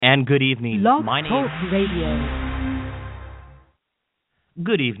And good evening. Blog Talk Radio.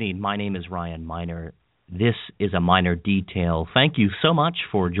 Good evening. My name is Ryan Miner. This is a Minor Detail. Thank you so much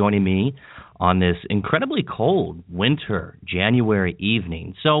for joining me on this incredibly cold winter January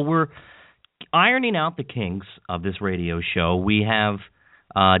evening. So we're ironing out the kinks of this radio show. We have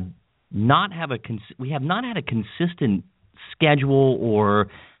not had a consistent schedule or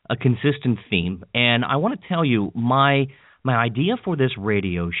a consistent theme, and I want to tell you my idea for this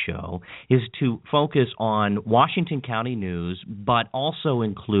radio show is to focus on Washington County news, but also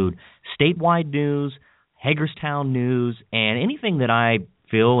include statewide news, Hagerstown news, and anything that I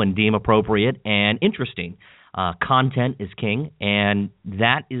feel and deem appropriate and interesting. Content is king, and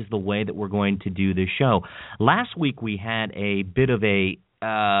that is the way that we're going to do this show. Last week we had a bit of a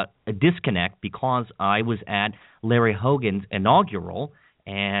disconnect because I was at Larry Hogan's inaugural,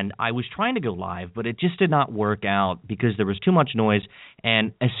 and I was trying to go live, but it just did not work out because there was too much noise.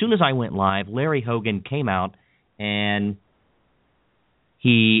 And as soon as I went live, Larry Hogan came out, and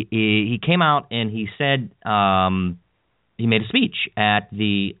he came out and he said he made a speech at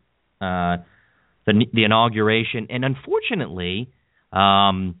the inauguration, and unfortunately,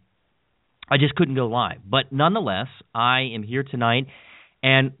 I just couldn't go live. But nonetheless, I am here tonight,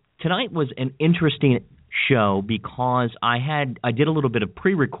 and tonight was an interesting show because I did a little bit of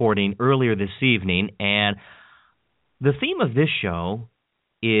pre-recording earlier this evening, and the theme of this show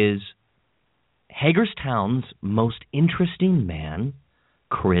is Hagerstown's most interesting man,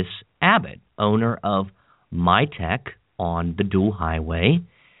 Chris Abbott, owner of MTEK on the Dual Highway.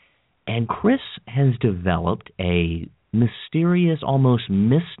 And Chris has developed a mysterious, almost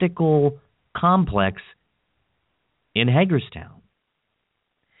mystical complex in Hagerstown.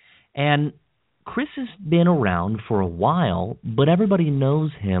 And Chris has been around for a while, but everybody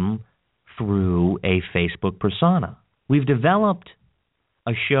knows him through a Facebook persona. We've developed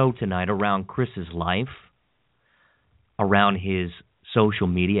a show tonight around Chris's life, around his social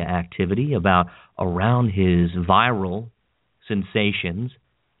media activity, around his viral sensations,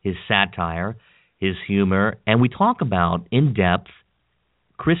 his satire, his humor, and we talk about, in depth,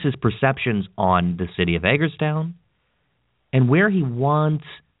 Chris's perceptions on the city of Hagerstown and where he wants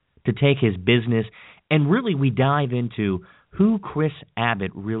to take his business, and really we dive into who Chris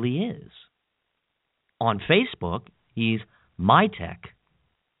Abbott really is. On Facebook, he's MTEK.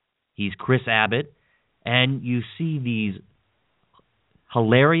 He's Chris Abbott, and you see these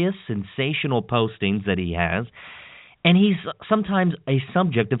hilarious, sensational postings that he has, and he's sometimes a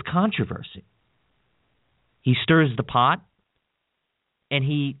subject of controversy. He stirs the pot, and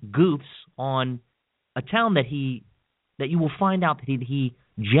he goofs on a town that you will find out that he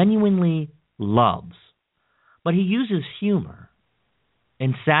genuinely loves. But he uses humor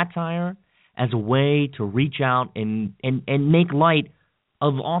and satire as a way to reach out and make light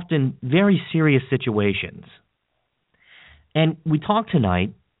of often very serious situations. And we talk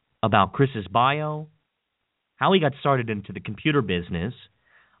tonight about Chris's bio, how he got started into the computer business.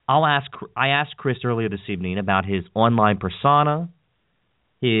 I asked Chris earlier this evening about his online persona,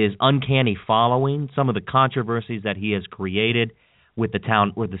 his uncanny following, some of the controversies that he has created with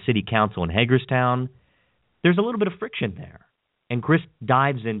the city council in Hagerstown. There's a little bit of friction there, and Chris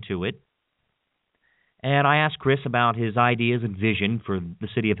dives into it. And I asked Chris about his ideas and vision for the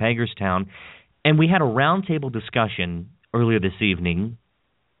city of Hagerstown, and we had a roundtable discussion earlier this evening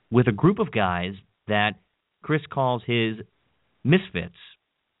with a group of guys that Chris calls his misfits.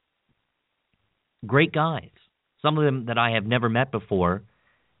 Great guys. Some of them that I have never met before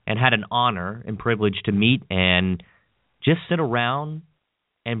and had an honor and privilege to meet and just sit around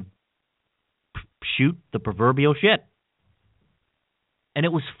and shoot the proverbial shit. And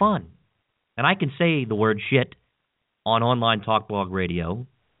it was fun. And I can say the word shit on online talk blog radio,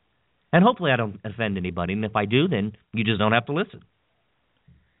 and hopefully I don't offend anybody. And if I do, then you just don't have to listen.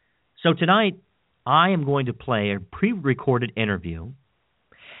 So tonight, I am going to play a pre-recorded interview.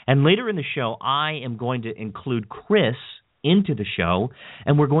 And later in the show, I am going to include Chris into the show,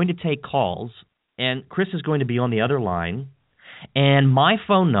 and we're going to take calls. And Chris is going to be on the other line. And my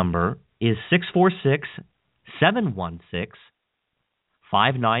phone number is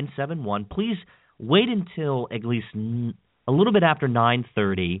 646-716-5971. Please wait until at least a little bit after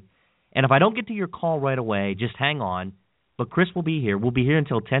 9:30. And if I don't get to your call right away, just hang on. But Chris will be here. We'll be here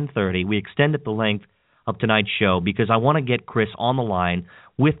until 10:30. We extended the length of tonight's show because I want to get Chris on the line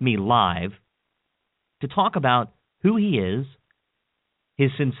with me live to talk about who he is,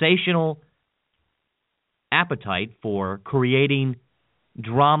 his sensational appetite for creating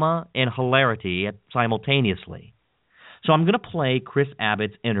drama and hilarity simultaneously. So I'm going to play Chris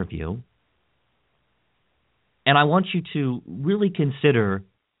Abbott's interview, and I want you to really consider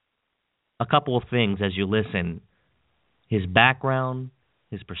a couple of things as you listen. His background,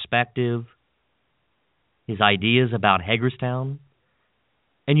 his perspective, his ideas about Hagerstown.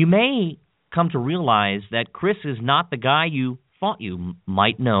 And you may come to realize that Chris is not the guy you thought you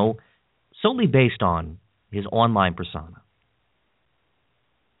might know solely based on his online persona.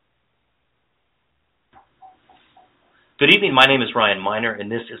 Good evening, my name is Ryan Miner,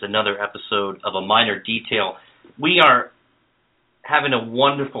 and this is another episode of A Minor Detail. We are having a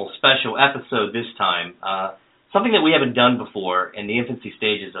wonderful special episode this time, something that we haven't done before in the infancy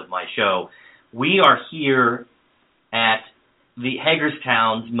stages of my show. We are here at the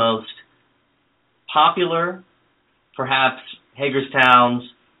Hagerstown's most popular, perhaps Hagerstown's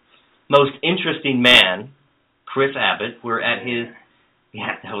most interesting man, Chris Abbott. We're at his,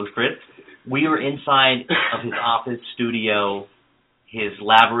 that was Chris. We were inside of his office, studio, his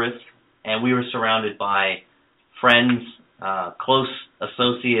labyrinth, and we were surrounded by friends, close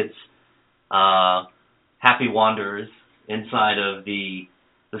associates, happy wanderers inside of the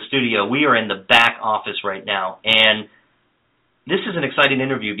studio. We are in the back office right now, and this is an exciting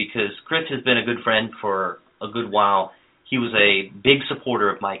interview because Chris has been a good friend for a good while. He was a big supporter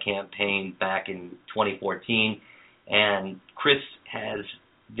of my campaign back in 2014, and Chris has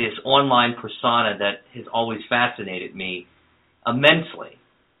this online persona that has always fascinated me immensely.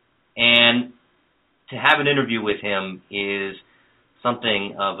 And to have an interview with him is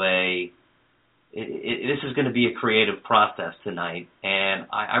something of this is going to be a creative process tonight. And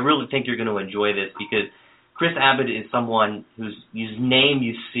I really think you're going to enjoy this because Chris Abbott is someone whose name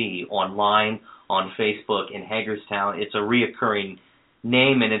you see online, on Facebook, in Hagerstown. It's a reoccurring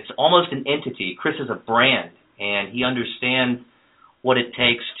name, and it's almost an entity. Chris is a brand, and he understands what it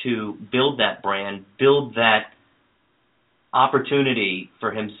takes to build that brand, build that opportunity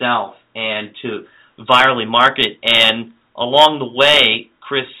for himself, and to virally market. And along the way,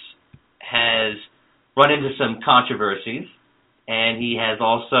 Chris has run into some controversies, and he has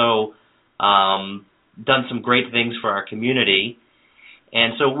also done some great things for our community.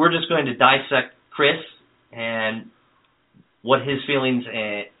 And so we're just going to dissect Chris and what his feelings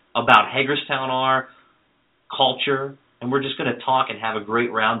about Hagerstown are, culture, and we're just going to talk and have a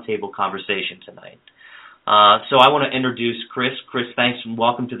great roundtable conversation tonight. So I want to introduce Chris. Chris, thanks and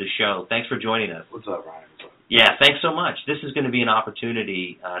welcome to the show. Thanks for joining us. What's up, Ryan? What's up? Yeah, thanks so much. This is going to be an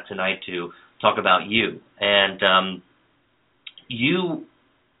opportunity tonight to talk about you. And you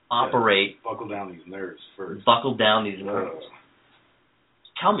operate... Yeah, buckle down these nerves first. Buckle down these nerves.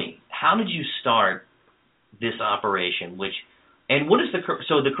 Tell me, how did you start this operation? And what is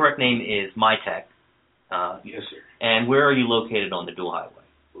so the correct name is MTEK. Yes, sir. And where are you located on the dual highway?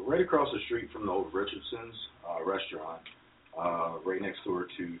 We're right across the street from the old Richardson's restaurant, right next door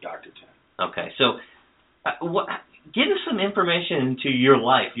to Dr. Ten. Okay, so give us some information into your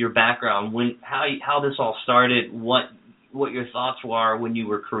life, your background, how this all started, what your thoughts were when you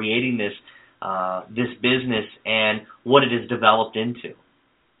were creating this business, and what it has developed into.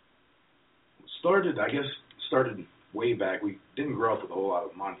 Started way back. We didn't grow up with a whole lot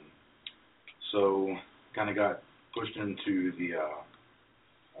of money, so kind of got pushed into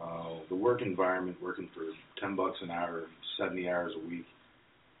the work environment, working for $10 an hour, 70 hours a week,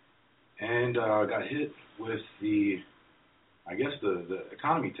 and got hit with the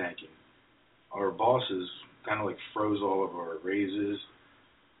economy tanking. Our bosses kind of like froze all of our raises,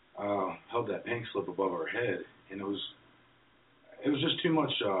 held that pink slip above our head, and it was just too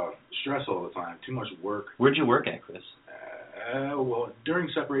much stress all the time, too much work. Where'd you work at, Chris? Well, during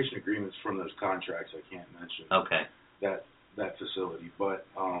separation agreements from those contracts, I can't mention. Okay. That facility, but.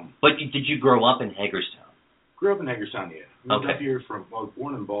 But did you grow up in Hagerstown? Grew up in Hagerstown, yeah. Moved okay. up here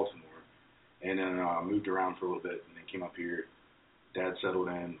born in Baltimore, and then moved around for a little bit, and then came up here. Dad settled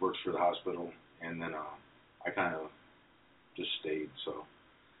in, works for the hospital, and then I kind of just stayed. So,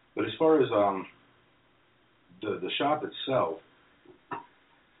 but as far as the shop itself,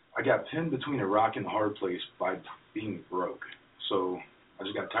 I got pinned between a rock and a hard place by being broke. So I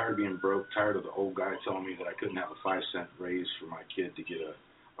just got tired of being broke, tired of the old guy telling me that I couldn't have a 5-cent raise for my kid to get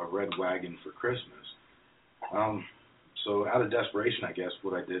a red wagon for Christmas. So out of desperation, I guess,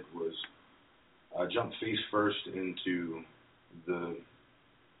 what I did was jump face first into the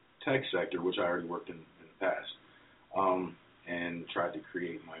tech sector, which I already worked in the past, and tried to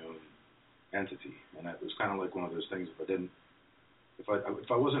create my own entity. And that was kind of like one of those things, if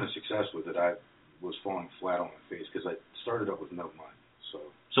I wasn't a success with it, I was falling flat on my face because I started up with no money.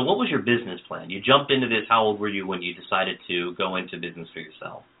 So what was your business plan? You jumped into this. How old were you when you decided to go into business for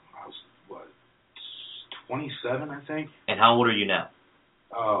yourself? I was, 27, I think. And how old are you now?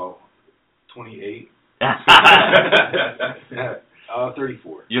 Oh, 28.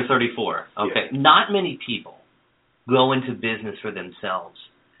 34. You're 34. Okay. Yeah. Not many people go into business for themselves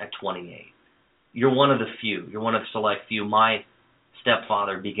at 28. You're one of the few. You're one of the select few. My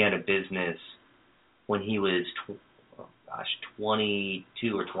stepfather began a business when he was,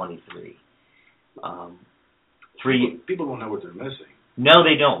 22 or 23. People don't know what they're missing. No,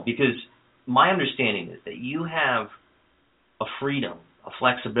 they don't, because my understanding is that you have a freedom, a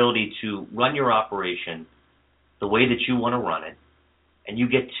flexibility to run your operation the way that you want to run it, and you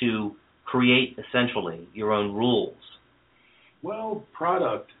get to create, essentially, your own rules. Well,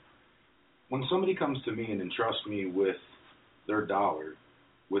 product, when somebody comes to me and entrusts me with their dollar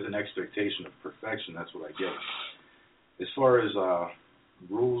with an expectation of perfection, that's what I get. As far as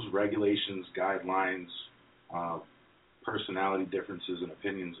rules, regulations, guidelines, personality differences and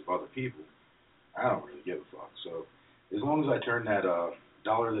opinions of other people, I don't really give a fuck. So as long as I turn that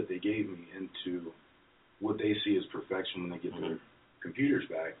dollar that they gave me into what they see as perfection when they get their computers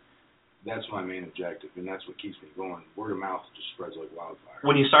back, that's my main objective, and that's what keeps me going. Word of mouth just spreads like wildfire.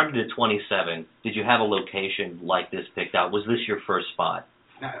 When you started at 27, did you have a location like this picked out? Was this your first spot?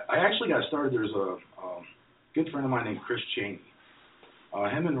 Now, I actually got started. There's a good friend of mine named Chris Cheney.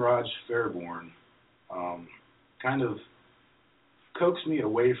 Him and Raj Fairborn kind of coaxed me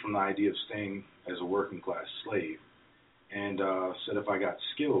away from the idea of staying as a working-class slave, and said if I got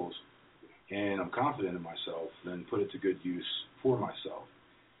skills and I'm confident in myself, then put it to good use for myself.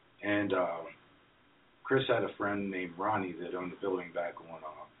 And Chris had a friend named Ronnie that owned the building back on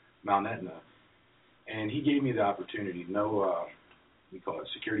Mount Etna, and he gave me the opportunity. We call it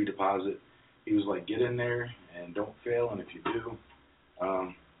security deposit. He was like, get in there and don't fail, and if you do,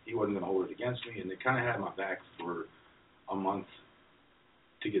 he wasn't going to hold it against me. And they kind of had my back for a month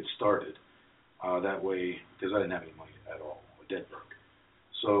to get started. That way, because I didn't have any money at all, dead broke.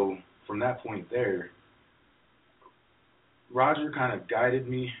 So from that point there, Roger kind of guided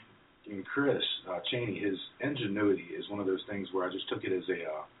me, and Chris Cheney, his ingenuity is one of those things where I just took it as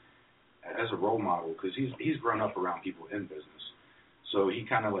a role model, because he's grown up around people in business. So he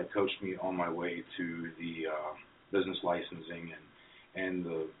kind of like coached me on my way to the business licensing and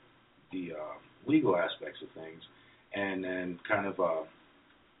the legal aspects of things, and then kind of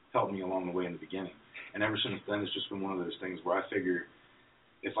helped me along the way in the beginning. And ever since then, it's just been one of those things where I figure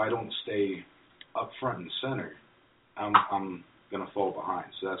if I don't stay up front and center, I'm going to fall behind.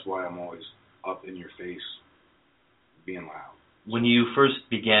 So that's why I'm always up in your face, being loud. When you first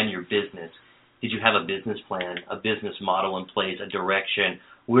began your business, did you have a business plan, a business model in place, a direction,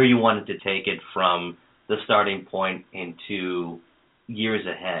 where you wanted to take it from the starting point into years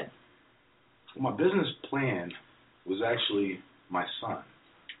ahead? Well, my business plan was actually my son.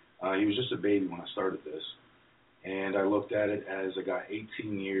 He was just a baby when I started this, and I looked at it as I got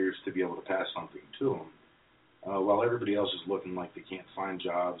 18 years to be able to pass something to him. While everybody else is looking like they can't find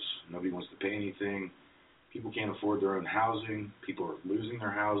jobs, nobody wants to pay anything, people can't afford their own housing, people are losing their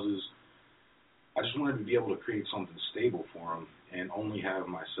houses, I just wanted to be able to create something stable for them and only have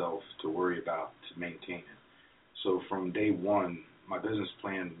myself to worry about to maintain it. So from day one, my business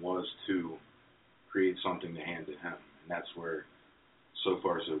plan was to create something to hand to him, and that's where so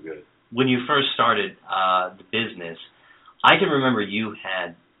far so good. When you first started the business, I can remember you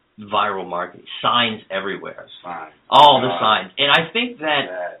had viral marketing, signs everywhere. Signs. All the signs. And I think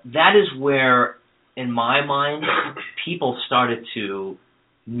that is where, in my mind, people started to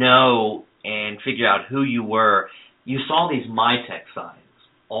know and figure out who you were. You saw these MTEK signs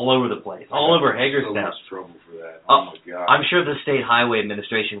all over the place, all over Hagerstown. So much trouble for that. Oh my God. I'm sure the State Highway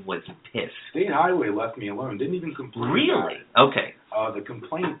Administration was pissed. State Highway left me alone. Didn't even complain. Really? About it. Okay. The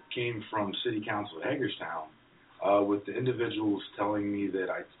complaint came from City Council of Hagerstown, with the individuals telling me that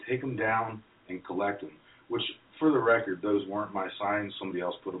I take them down and collect them, which, for the record, those weren't my signs. Somebody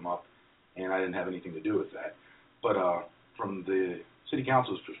else put them up, and I didn't have anything to do with that. But from the City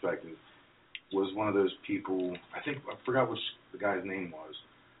Council's perspective, was one of those people, I forgot which the guy's name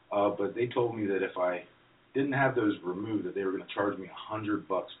was, but they told me that if I didn't have those removed, that they were going to charge me $100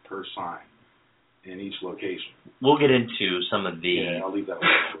 per sign in each location. We'll get into some of I'll leave that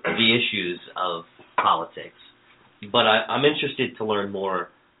the issues of politics, but I'm interested to learn more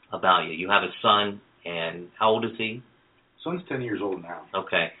about you. You have a son, and how old is he? Son's 10 years old now.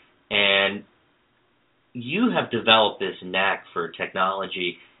 Okay, and you have developed this knack for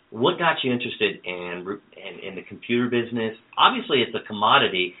technology. What got you interested in the computer business? Obviously, it's a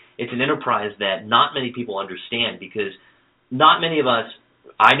commodity. It's an enterprise that not many people understand, because not many of us,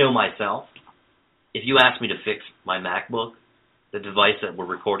 I know myself, if you asked me to fix my MacBook, the device that we're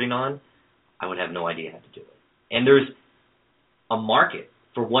recording on, I would have no idea how to do it. And there's a market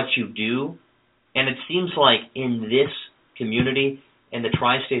for what you do, and it seems like in this community in the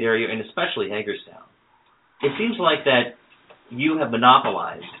tri-state area, and especially Hagerstown. It seems like that you have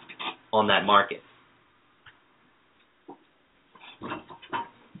monopolized on that market.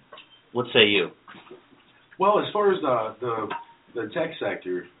 What say you? Well, as far as the tech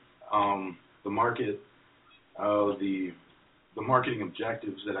sector, the market, the marketing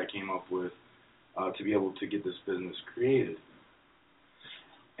objectives that I came up with to be able to get this business created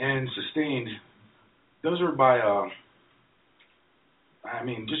and sustained, those are by,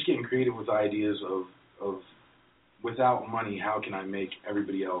 just getting creative with ideas of without money, how can I make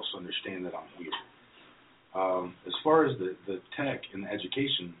everybody else understand that I'm weird? As far as the tech and the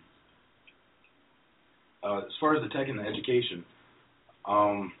education,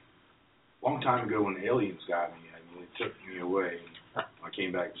 long time ago when the aliens got me, they took me away, and I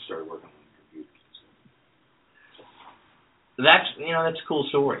came back and started working on computers. That's a cool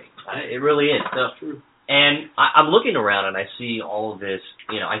story. It really is. So, true. And I'm looking around and I see all of this.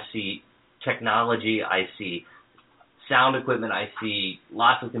 I see technology. I see sound equipment. I see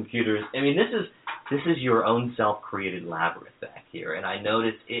lots of computers. This is your own self-created labyrinth back here. And I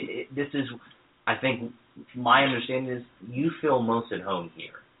notice this is, I think, my understanding is you feel most at home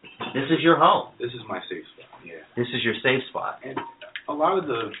here. This is your home. This is my safe spot. Yeah. This is your safe spot. And a lot of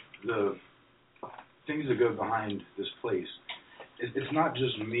the things that go behind this place, it's not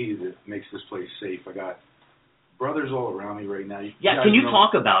just me that makes this place safe. I got brothers all around me right now. Can you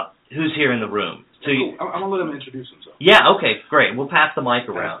talk about who's here in the room? So I'm going to let them introduce themselves. Yeah, okay, great. We'll pass the mic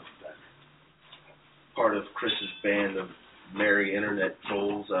around. Part of Chris's band of merry internet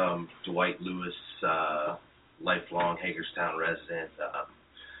trolls, Dwight Lewis, lifelong Hagerstown resident,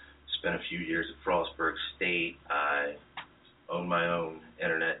 spent a few years at Frostburg State. I own my own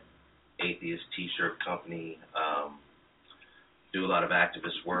internet atheist t-shirt company, do a lot of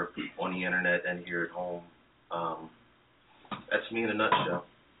activist work on the internet and here at home. That's me in a nutshell.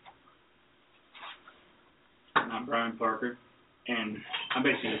 I'm Brian Parker, and I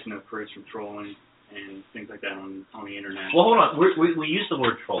basically just know Chris from trolling and things like that on the internet. Well, hold on. We use the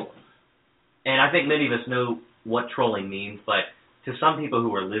word trolling, and I think many of us know what trolling means, but to some people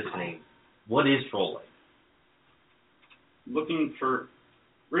who are listening, what is trolling? Looking for,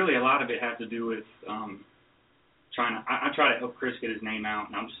 really a lot of it has to do with I try to help Chris get his name out,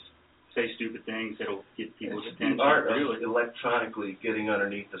 and I'll just say stupid things that'll get people's attention. The art really. of electronically getting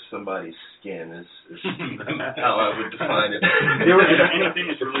underneath of somebody's skin is how I would define it.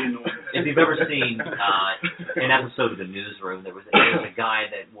 Anything that's really annoying. If you've ever seen an episode of The Newsroom, there's a guy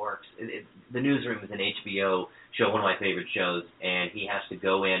that works. The Newsroom is an HBO show, one of my favorite shows, and he has to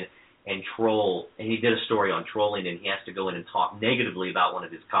go in and troll. And he did a story on trolling, and he has to go in and talk negatively about one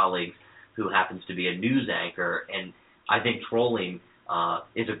of his colleagues who happens to be a news anchor. And I think trolling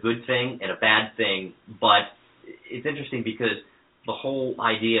is a good thing and a bad thing, but it's interesting because the whole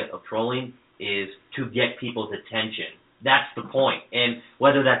idea of trolling is to get people's attention. That's the point. And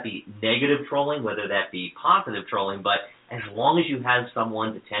whether that be negative trolling, whether that be positive trolling, but as long as you have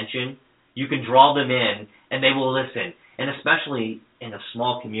someone's attention, you can draw them in and they will listen. And especially in a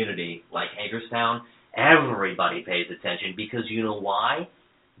small community like Hagerstown, everybody pays attention because you know why?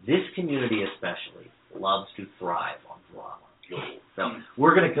 This community especially loves to thrive on drama. So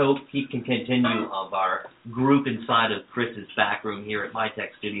we're going to continue of our group inside of Chris's back room here at MTEK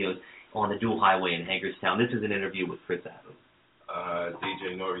Studios on the Dual Highway in Hagerstown. This is an interview with Chris Abbott.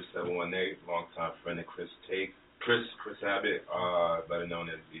 DJ Nori 718, longtime friend of Chris Abbott, better known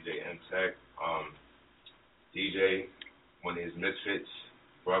as DJ MTEK. DJ, one of his misfits,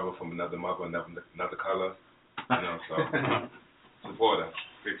 brother from another mother, another color. So supporter,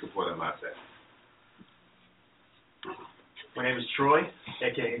 big supporter of MTEK. My name is Troy,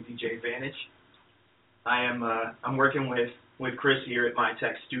 aka DJ Vantage. I'm working with Chris here at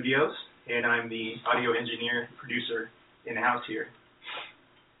MTEK Studios, and I'm the audio engineer, producer in the house here.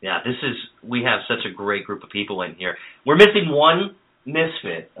 Yeah, we have such a great group of people in here. We're missing one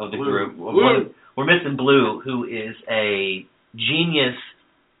misfit of the group. We're missing Blue, who is a genius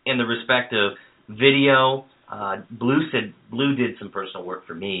in the respect of video. Blue did some personal work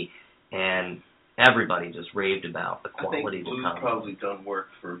for me, and everybody just raved about the quality of the content. I think Blue's probably done work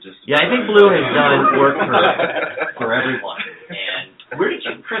for just I think Blue has done work for everyone. And where did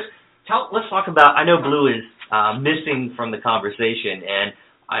you, Chris, let's talk about, I know Blue is missing from the conversation, and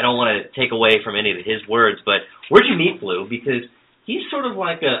I don't want to take away from any of his words, but where'd you meet Blue? Because he's sort of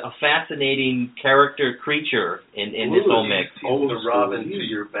like a fascinating character creature in this whole mix. He's the Robin to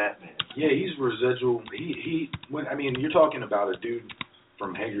your Batman. Yeah, he's residual. You're talking about a dude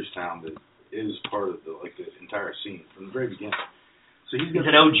from Hagerstown that is part of the entire scene from the very beginning. So he's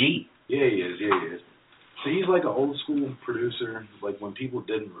an OG. Yeah, he is. So he's like an old school producer. Like when people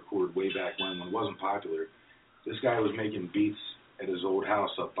didn't record way back when it wasn't popular, this guy was making beats at his old house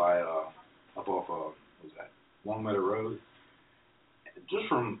up off what was that, Long Meadow Road. Just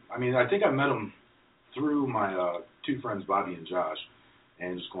from, I mean, I think I met him through my two friends, Bobby and Josh,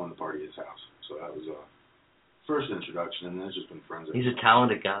 and just going to party at his house. So that was first introduction, and then it's just been friends. He's a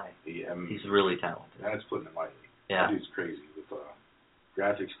talented guy. Yeah, I mean, he's really talented. That's putting it lightly. Yeah. That dude's crazy with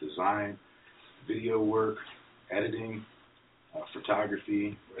graphics design, video work, editing,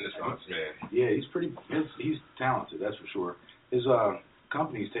 photography. Renaissance man. Yeah, he's talented, that's for sure. His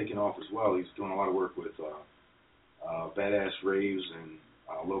company's taking off as well. He's doing a lot of work with badass raves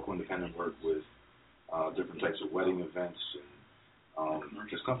and local independent work with different types of wedding events. And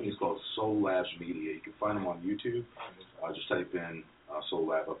his company is called Soul Labs Media. You can find him on YouTube. Just type in Soul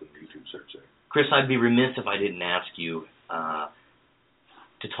Lab up in the YouTube search there. Chris, I'd be remiss if I didn't ask you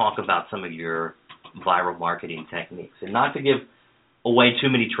to talk about some of your viral marketing techniques, and not to give away too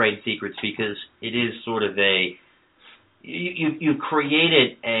many trade secrets, because it is sort of you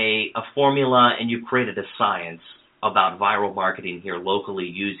created a formula, and you created a science about viral marketing here locally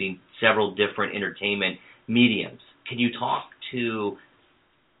using several different entertainment mediums. Can you talk to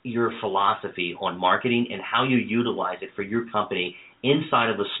your philosophy on marketing and how you utilize it for your company inside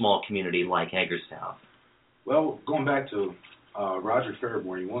of a small community like Hagerstown? Well, going back to Roger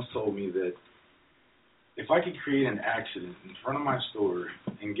Fairborn, he once told me that if I could create an accident in front of my store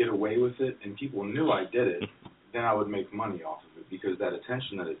and get away with it and people knew I did it, then I would make money off of it, because that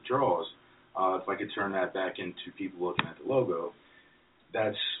attention that it draws, if I could turn that back into people looking at the logo,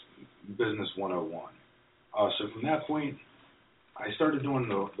 that's business 101. So from that point, I started doing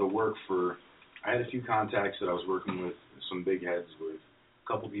the work for, I had a few contacts that I was working with, some big heads with, a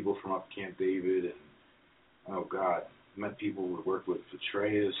couple people from up Camp David, and met people who worked with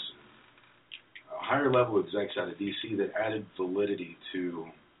Petraeus, higher level execs out of D.C. that added validity to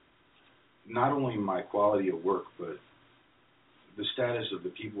not only my quality of work, but the status of the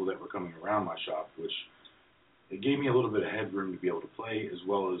people that were coming around my shop, which it gave me a little bit of headroom to be able to play, as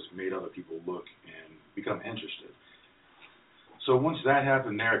well as made other people look and become interested. So once that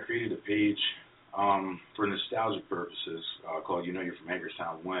happened there, I created a page for nostalgic purposes called You Know You're From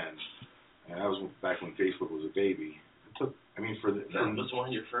Hagerstown When, and that was back when Facebook was a baby. That was one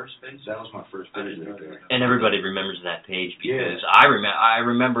of your first pages? That was my first page right there. And everybody remembers that page, because I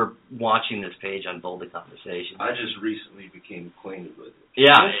remember watching this page unfold the conversation. I just recently became acquainted with it.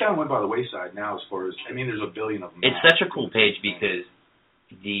 Yeah. It kind of went by the wayside now, as far as, I mean, there's a billion of them. It's such a cool page, because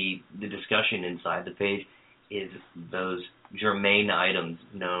the discussion inside the page is those germane items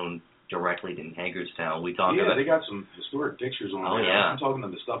known directly in Hagerstown. We talk about. They got some historic pictures on there. Oh, yeah. I'm talking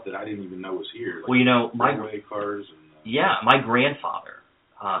about the stuff that I didn't even know was here. Like, well, my railway cars and. My grandfather,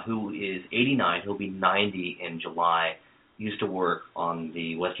 who is 89, he'll be 90 in July, used to work on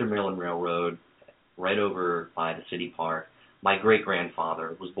the Western Maryland Railroad right over by the city park. My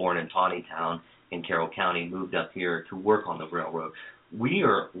great-grandfather was born in Taneytown in Carroll County, moved up here to work on the railroad. We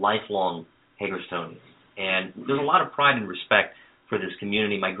are lifelong Hagerstonians, and there's a lot of pride and respect for this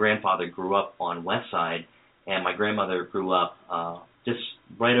community. My grandfather grew up on West Side, and my grandmother grew up just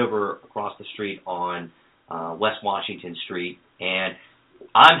right over across the street on West Washington Street, and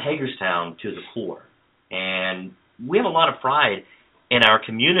I'm Hagerstown to the core, and we have a lot of pride in our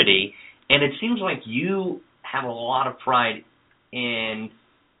community, and it seems like you have a lot of pride in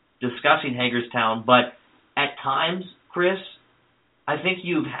discussing Hagerstown, but at times, Chris, I think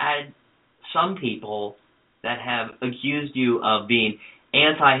you've had some people that have accused you of being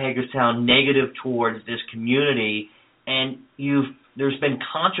anti-Hagerstown, negative towards this community, and there's been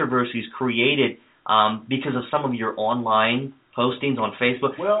controversies created because of some of your online postings on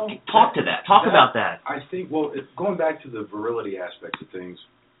Facebook. Well, talk about that. I think, going back to the virility aspects of things,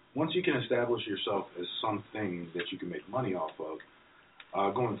 once you can establish yourself as something that you can make money off of,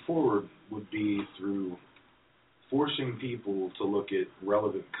 going forward would be through forcing people to look at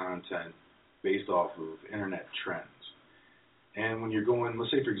relevant content based off of internet trends. And when you're going,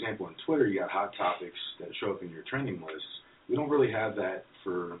 let's say, for example, on Twitter, you got hot topics that show up in your trending lists. We don't really have that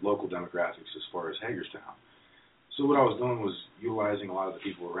for local demographics as far as Hagerstown. So what I was doing was utilizing a lot of the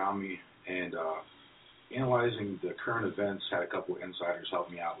people around me and analyzing the current events, had a couple of insiders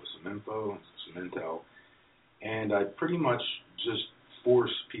help me out with some info, some intel, and I pretty much just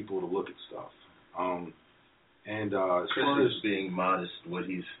force people to look at stuff. As Chris far as is being modest. What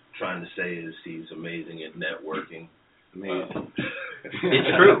he's trying to say is he's amazing at networking. amazing.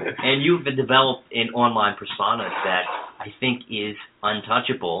 It's true. And you've developed an online persona that I think is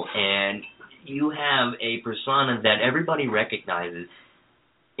untouchable, and you have a persona that everybody recognizes.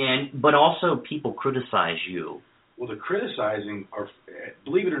 but also people criticize you. Well, the criticizing are,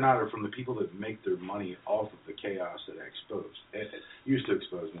 believe it or not, are from the people that make their money off of the chaos that I expose. It used to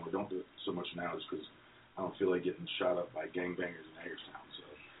expose more. Don't do it so much now, just because I don't feel like getting shot up by gangbangers in Hagerstown. So,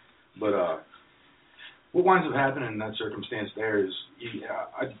 but what winds up happening in that circumstance there is,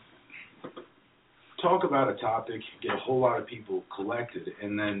 I talk about a topic, get a whole lot of people collected,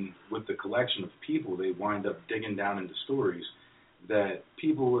 and then with the collection of people, they wind up digging down into stories that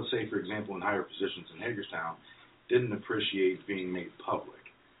people, let's say, for example, in higher positions in Hagerstown, didn't appreciate being made public.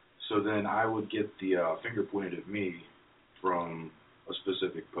 So then I would get the finger pointed at me from a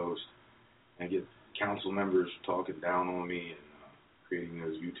specific post and get council members talking down on me and creating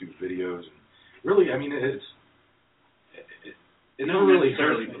those YouTube videos. And really, I mean, it don't really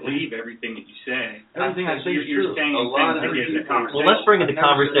necessarily believe everything that you say. Everything I say is you're true. saying things to get in the conversation. Well, let's bring the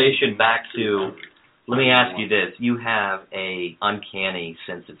conversation back to, let me ask you this. You have a uncanny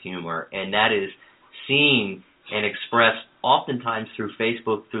sense of humor, and that is seen and expressed oftentimes through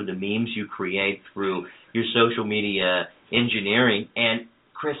Facebook, through the memes you create, through your social media engineering. And,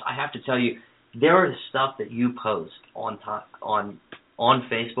 Chris, I have to tell you, there is stuff that you post on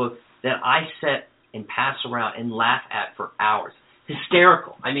Facebook that I sit and pass around and laugh at for hours.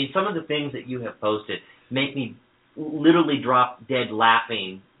 Hysterical. I mean, some of the things that you have posted make me literally drop dead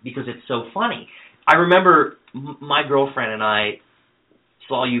laughing because it's so funny. I remember my girlfriend and I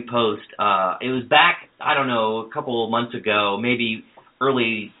saw you post. It was back, I don't know, a couple of months ago, maybe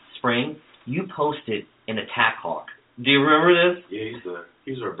early spring. You posted an attack hawk. Do you remember this? Yeah,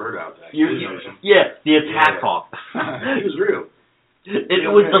 he's our bird out there. Yeah, the attack hawk. He was real. It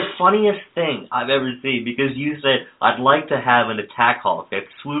was the funniest thing I've ever seen because you said, I'd like to have an attack hawk that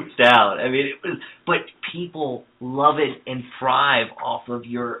swoops down. I mean, but people love it and thrive off of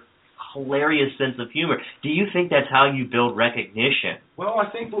your hilarious sense of humor. Do you think that's how you build recognition? Well,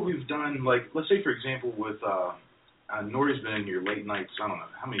 I think what we've done, like, let's say, for example, with Nori's been in here late nights, I don't know,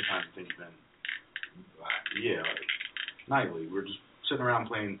 how many times have you been? Nightly. We're just sitting around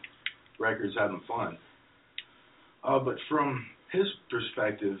playing records, having fun. But from his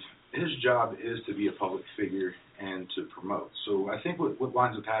perspective, his job is to be a public figure and to promote. So I think what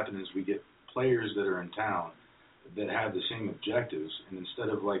winds up happening is we get players that are in town that have the same objectives, and instead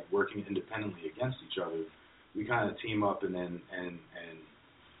of like working independently against each other, we kind of team up and then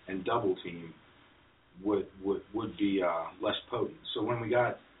and double team what would be less potent. So when we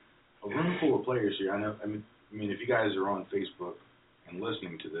got a room full of players here, I mean, if you guys are on Facebook and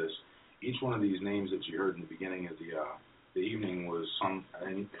listening to this, each one of these names that you heard in the beginning of the evening was some,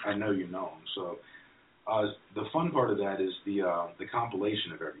 I know you know them. So the fun part of that is the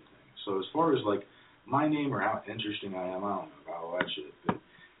compilation of everything. So as far as like my name or how interesting I am, I don't know about all that shit. But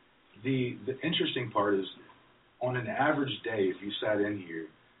the interesting part is on an average day, if you sat in here,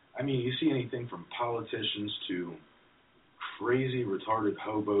 I mean, you see anything from politicians to crazy retarded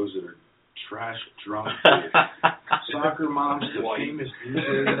hobos that are trash drunk, soccer moms to famous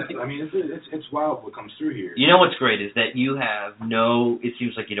DJs. I mean, it's wild what comes through here. You know what's great is that you have it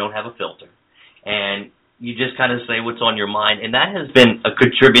seems like you don't have a filter, and you just kind of say what's on your mind, and that has been a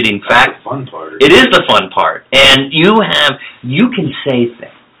contributing factor. That's the fun part. It is the fun part, and you can say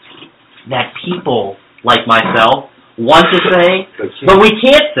things that people like myself want to say, but we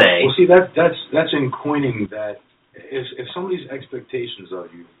can't say. Well, see, that's in coining that if somebody's expectations of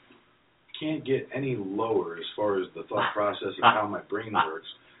you can't get any lower as far as the thought process of how my brain works,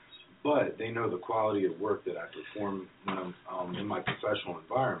 but they know the quality of work that I perform when I'm in my professional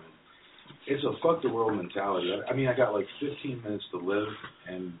environment, it's a fuck the world mentality. I mean, I got like 15 minutes to live,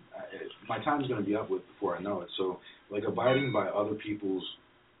 and my time's going to be up with before I know it. So, like, abiding by other people's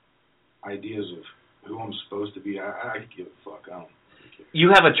ideas of who I'm supposed to be, I give a fuck. I don't really care. You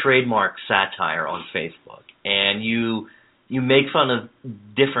have a trademark satire on Facebook, and you make fun of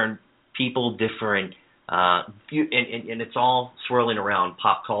different people, different, and it's all swirling around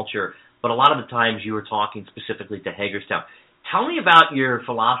pop culture. But a lot of the times you were talking specifically to Hagerstown. Tell me about your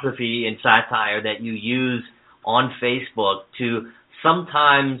philosophy and satire that you use on Facebook to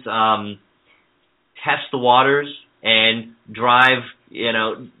sometimes test the waters and drive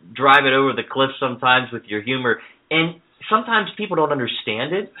it over the cliff sometimes with your humor. And sometimes people don't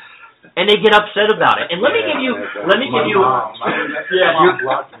understand it, and they get upset about it. And let me give you. Mom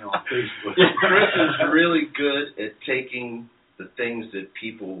blocked me on Facebook. Chris is really good at taking the things that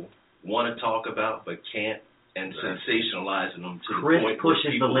people want to talk about but can't, and sensationalizing them to the point where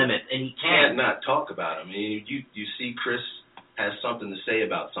pushes people the limit, and he can't not talk about it. I mean, you see Chris has something to say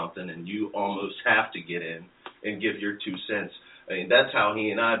about something, and you almost have to get in and give your 2 cents. I mean, that's how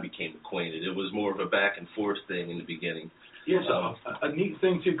he and I became acquainted. It was more of a back and forth thing in the beginning. Yeah, so a neat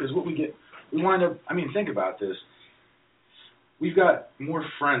thing too, because what we wind up. I mean, think about this. We've got more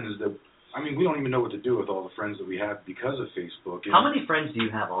friends that. I mean, we don't even know what to do with all the friends that we have because of Facebook. How many friends do you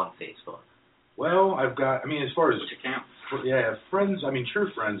have on Facebook? Well, I've got. I mean, as far as Which account? yeah, friends. I mean, true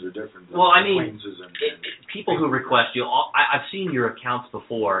friends are different. Than Well, I mean, acquaintances and people who request you. I've seen your accounts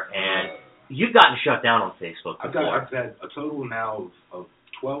before, and you've gotten shut down on Facebook before. I've had a total now of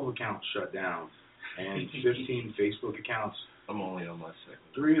 12 accounts shut down and 15 Facebook accounts. I'm only on my second.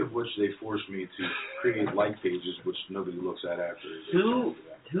 3 of which they forced me to create like pages, which nobody looks at after. Who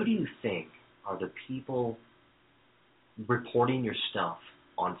do you think are the people reporting your stuff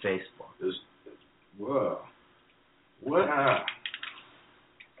on Facebook? Whoa. What?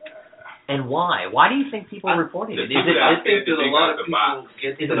 And why? Why do you think people are reporting it? I think that a lot of people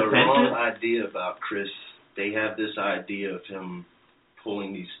get Is the it wrong offensive? idea about Chris. They have this idea of him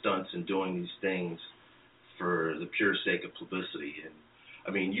pulling these stunts and doing these things for the pure sake of publicity. And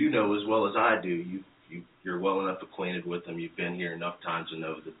I mean, you know as well as I do, you're well enough acquainted with him. You've been here enough times to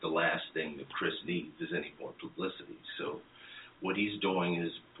know that the last thing that Chris needs is any more publicity. So what he's doing is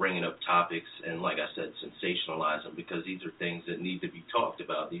bringing up topics and, like I said, sensationalize them because these are things that need to be talked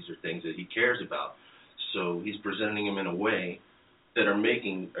about. These are things that he cares about. So he's presenting them in a way that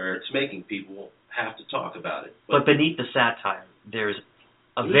it's making people have to talk about it. But beneath the satire, there's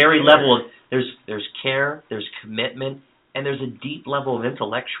a very level of there's care, there's commitment, and there's a deep level of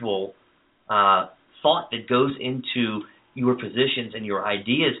intellectual thought that goes into your positions and your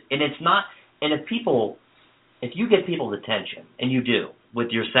ideas. And it's not. And if you get people's attention, and you do,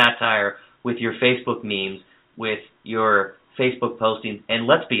 with your satire, with your Facebook memes, with your Facebook postings, and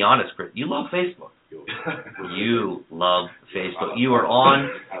let's be honest, Chris, you love Facebook. You love Facebook. You are on.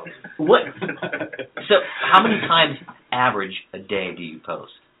 What? So, how many times average a day do you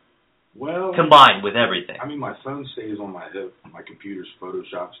post? Well, combined with everything. I mean, my phone stays on my hip. My computer's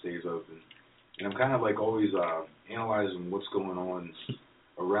Photoshop stays open, and I'm kind of like always analyzing what's going on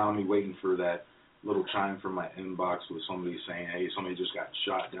around me, waiting for that little chime from my inbox with somebody saying, hey, somebody just got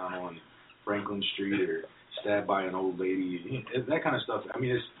shot down on Franklin Street or stabbed by an old lady, that kind of stuff. I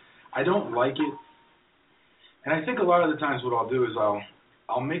mean, I don't like it. And I think a lot of the times what I'll do is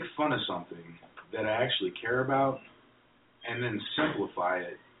I'll make fun of something that I actually care about and then simplify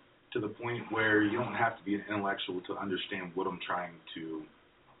it to the point where you don't have to be an intellectual to understand what I'm trying to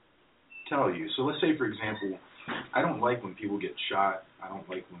tell you. So let's say, for example, I don't like when people get shot. I don't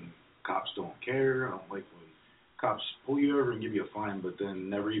like when cops don't care. I don't like when cops pull you over and give you a fine, but then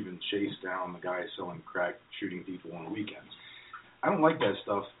never even chase down the guy selling crack, shooting people on the weekends. I don't like that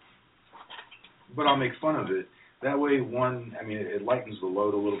stuff, but I'll make fun of it. That way, one, I mean, it lightens the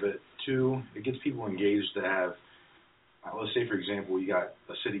load a little bit. Two, it gets people engaged to have, let's say, for example, you got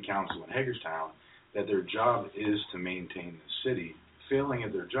a city council in Hagerstown that their job is to maintain the city, failing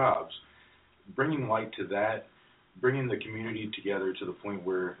at their jobs, bringing light to that, bringing the community together to the point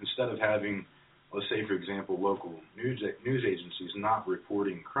where instead of having, let's say, for example, local news agencies not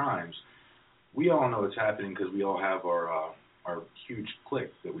reporting crimes, we all know it's happening because we all have our huge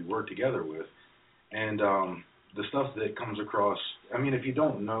clique that we work together with. And the stuff that comes across, I mean, if you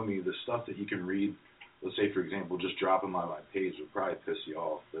don't know me, the stuff that you can read, let's say, for example, just dropping by my page would probably piss you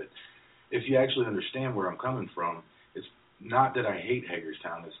off. But if you actually understand where I'm coming from, it's not that I hate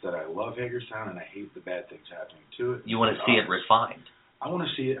Hagerstown, it's that I love Hagerstown and I hate the bad things happening to it. You want to see it refined. I want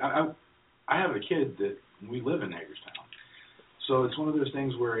to see it. I have a kid that we live in Hagerstown. So it's one of those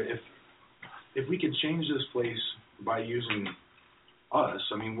things where if we could change this place by using us,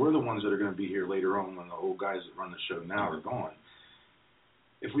 I mean, we're the ones that are going to be here later on when the old guys that run the show now are gone.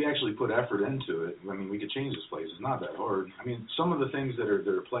 If we actually put effort into it, I mean, we could change this place. It's not that hard. I mean, some of the things that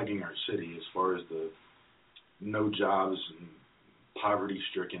are plaguing our city as far as the no jobs and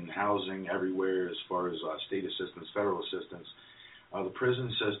poverty-stricken housing everywhere, as far as state assistance, federal assistance, the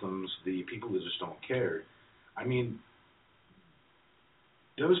prison systems, the people that just don't care. I mean,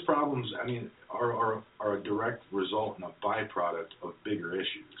 those problems, I mean, are a direct result and a byproduct of bigger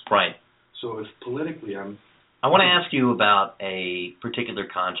issues. Right. So if politically I want to ask you about a particular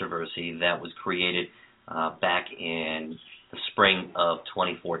controversy that was created back in the spring of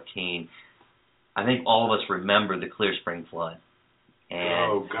 2014. I think all of us remember the Clear Spring flood.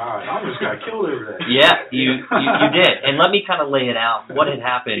 And oh, God. I almost got killed over that. Yeah, you did. And let me kind of lay it out. What had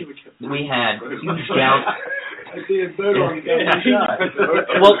happened, we had huge down...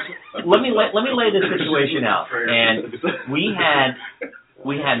 Well, let me lay this situation out. And we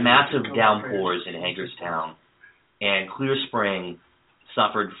had massive downpours in Hagerstown, and Clear Spring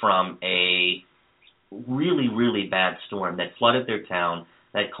suffered from a really, really bad storm that flooded their town,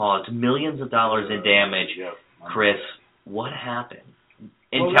 that caused millions of dollars in damage, Chris, what happened?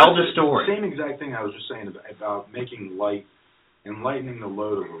 And Well, tell that's the story. Same exact thing I was just saying about making light and lightening the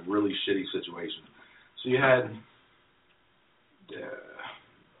load of a really shitty situation. So you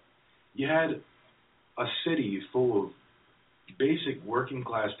had a city full of basic working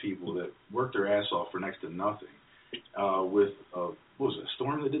class people that worked their ass off for next to nothing. With what was it, a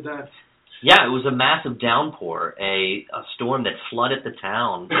storm that did that? Yeah, it was a massive downpour, a storm that flooded the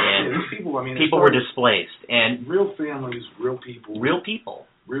town, and people were displaced. And real families, real people, real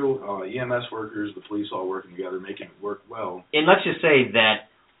EMS workers, the police all working together, making it work well. And let's just say that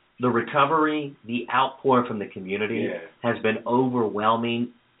the recovery, the outpour from the community has been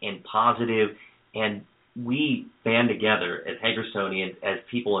overwhelming and positive, and we band together as Hagerstonians, as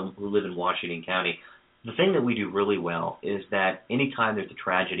people who live in Washington County. The thing that we do really well is that anytime there's a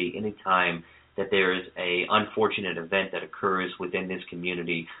tragedy, anytime that there's a unfortunate event that occurs within this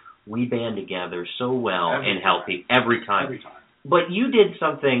community, we band together so well and help people every time. Every time. But you did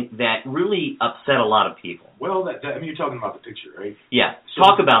something that really upset a lot of people. Well, you're talking about the picture, right? Yeah. So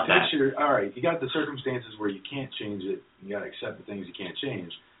Talk about that. Picture, all right, you got the circumstances where you can't change it. You got to accept the things you can't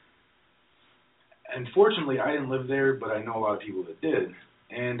change. Unfortunately, I didn't live there, but I know a lot of people that did.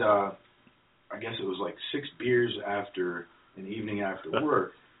 And I guess it was like 6 beers after an evening after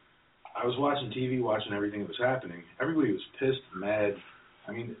work. I was watching TV, watching everything that was happening. Everybody was pissed, mad.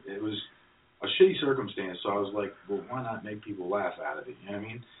 I mean, it was a shitty circumstance, so I was like, well, why not make people laugh out of it? You know what I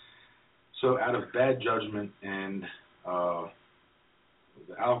mean? So out of bad judgment and the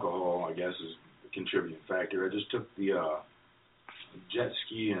alcohol, I guess, is the contributing factor, I just took the jet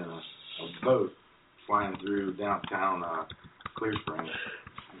ski and a boat flying through downtown Clear Spring,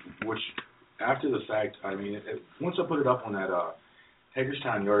 which after the fact, I mean, once I put it up on that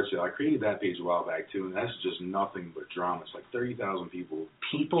Hagerstown yard sale, I created that page a while back too, and that's just nothing but drama. It's like 30,000 people.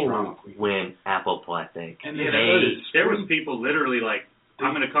 People went apoplectic. And there was people literally like,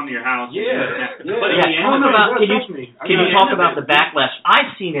 I'm going to come to your house. Can you talk about the backlash?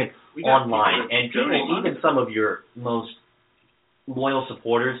 I've seen it online, and people, even some of your most loyal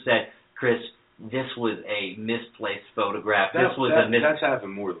supporters said, Chris, this was a misplaced photograph. That's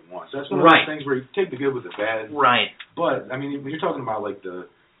happened more than once. That's one of those things where you take the good with the bad. Right. But, I mean, when you're talking about, like, the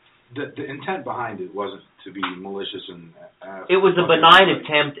intent behind it wasn't to be malicious and... it was a benign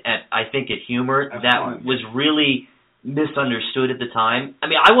attempt at humor that was really misunderstood at the time. I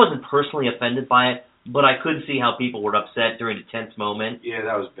mean, I wasn't personally offended by it, but I could see how people were upset during a tense moment. Yeah,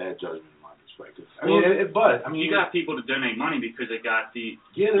 that was bad judgment. You got people to donate money because it got the...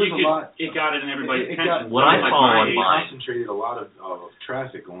 Yeah, there's a lot... It got it in everybody's attention. What I saw online... concentrated a lot of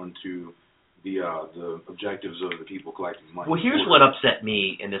traffic onto the objectives of the people collecting money. Well, here's what upset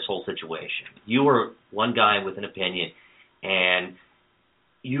me in this whole situation. You were one guy with an opinion, and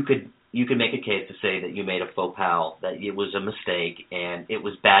you could make a case to say that you made a faux pas, that it was a mistake, and it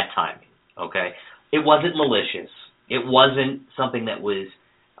was bad timing, okay? It wasn't malicious. It wasn't something that was...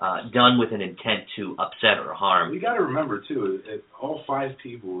 done with an intent to upset or harm. You got to remember, too, all 5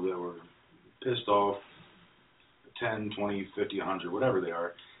 people that were pissed off, 10, 20, 50, 100, whatever they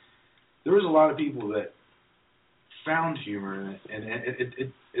are, there was a lot of people that found humor in it, and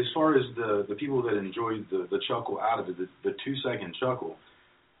it as far as the people that enjoyed the chuckle out of it, the 2-second chuckle,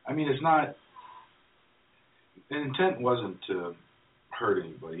 I mean, it's not, the intent wasn't to hurt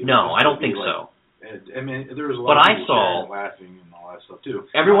anybody. No, I don't think so. I mean, there was a lot of people laughing and all that stuff too.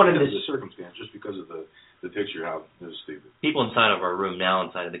 Everyone in this circumstance, just because of the picture, how it was stupid. People inside of our room now,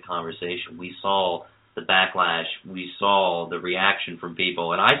 inside of the conversation, we saw the backlash, we saw the reaction from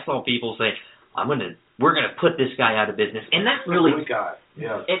people, and I saw people say, "We're gonna put this guy out of business," and that really,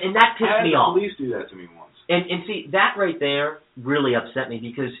 and that pissed me off. The police do that to me once. And see, that right there really upset me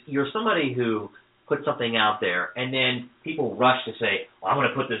because you're somebody who put something out there, and then people rush to say, well, I'm going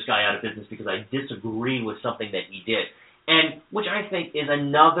to put this guy out of business because I disagree with something that he did. And which I think is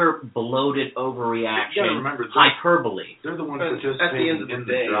another bloated overreaction, hyperbole. They're the ones at the end of the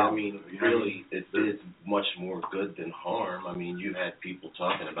day, I mean, really, it did much more good than harm. I mean, you had people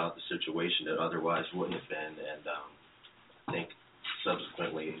talking about the situation that otherwise wouldn't have been, and I think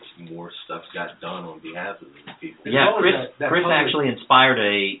subsequently more stuff got done on behalf of the people. Yeah, Chris actually inspired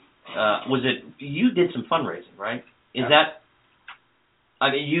you did some fundraising, right? Is that,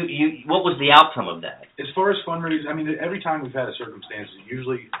 I mean, you what was the outcome of that? As far as fundraising, I mean, every time we've had a circumstance,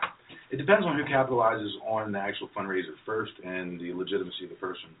 it depends on who capitalizes on the actual fundraiser first and the legitimacy of the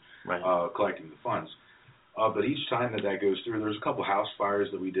person collecting the funds. But each time that goes through, there's a couple house fires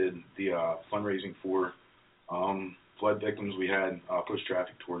that we did the fundraising for. Flood victims, we had push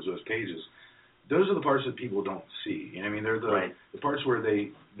traffic towards those pages. Those are the parts that people don't see. You know what I mean? They're the parts where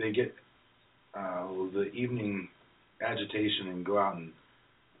they get the evening agitation and go out and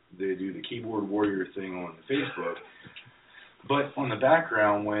they do the keyboard warrior thing on Facebook. But on the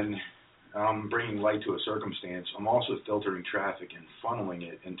background, when I'm bringing light to a circumstance, I'm also filtering traffic and funneling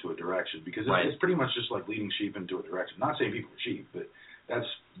it into a direction, because it's pretty much just like leading sheep into a direction. Not saying people are sheep, but that's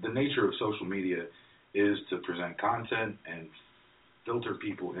the nature of social media, is to present content and filter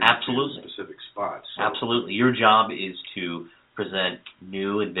people into specific spots. So, absolutely. Your job is to present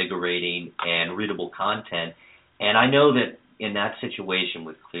new, invigorating, and readable content. And I know that in that situation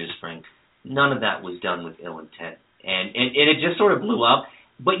with Clear Spring, none of that was done with ill intent. And it just sort of blew up,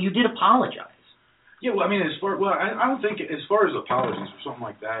 but you did apologize. Yeah, well, I mean, I don't think, as far as apologies or something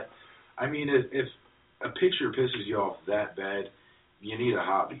like that, I mean, if a picture pisses you off that bad, you need a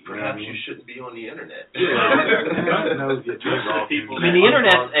hobby. Perhaps you shouldn't be on the internet. I mean, the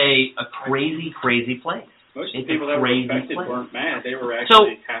internet's a crazy, crazy place. Most of the people that were affected weren't mad. They were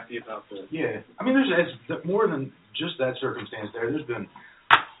actually happy about the... Yeah. I mean, there's more than just that circumstance there. There's been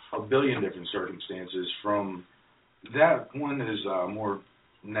a billion different circumstances. From that one is more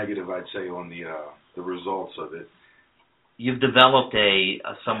negative, I'd say, on the results of it. You've developed a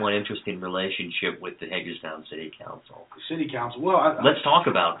somewhat interesting relationship with the Hagerstown City Council. The City Council, well... Let's talk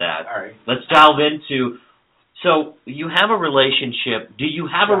about that. All right. Let's delve into... So, you have a relationship... Do you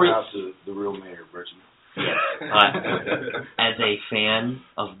have Shout out to the real mayor, Britchie. Yes. As a fan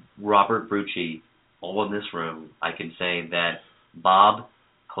of Robert Brucci, all in this room, I can say that Bob,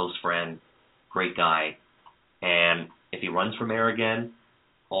 close friend, great guy, and if he runs for mayor again,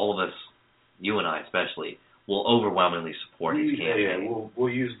 all of us, you and I especially, will overwhelmingly support his campaign. Yeah, we'll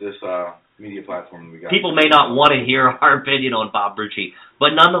use this media platform we got. People may not want to hear our opinion on Bob Brucci, but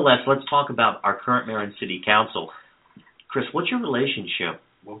nonetheless, let's talk about our current mayor and city council. Chris, what's your relationship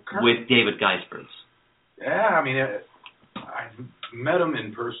with David Geisberts? Yeah, I mean, I met him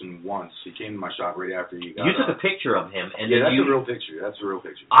in person once. He came to my shop right after he got... You took a picture of him. And that's a real picture. That's a real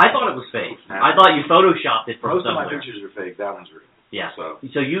picture. I thought it was fake. I thought you photoshopped it from somewhere. Most of my pictures are fake. That one's real. Yeah. So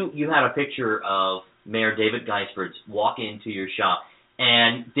you had a picture of Mayor David Geisberts walk into your shop,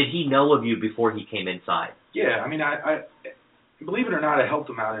 and did he know of you before he came inside? Yeah, I mean, I believe it or not, I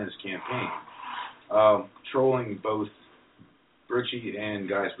helped him out in his campaign, trolling both Brucci and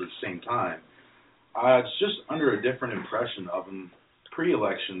Geisberts at the same time. It's just under a different impression of him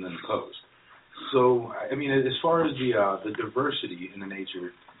pre-election than post. So, I mean, as far as the diversity in the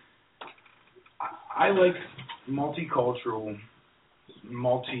nature, I like multicultural,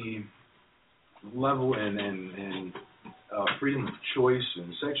 multi-level and freedom of choice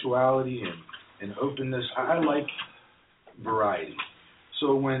and sexuality and openness. I like variety.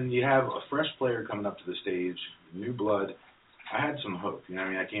 So when you have a fresh player coming up to the stage, new blood, I had some hope. You know what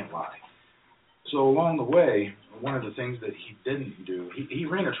I mean? I can't lie. So along the way, one of the things that he didn't do, he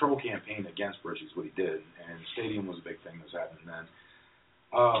ran a troll campaign against Brucci, is what he did, and Stadium was a big thing that was happening then.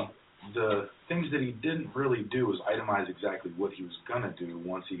 The things that he didn't really do was itemize exactly what he was going to do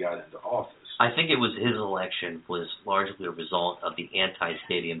once he got into office. I think it was his election was largely a result of the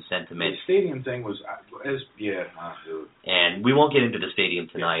anti-stadium sentiment. The stadium thing was, and we won't get into the stadium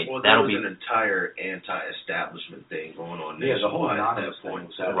tonight. Yeah, well, there was an entire anti-establishment thing going on nationwide. Yeah, the whole anonymous thing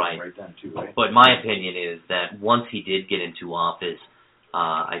was happening right then too, right? But my opinion is that once he did get into office,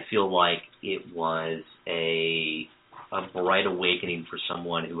 I feel like it was a bright awakening for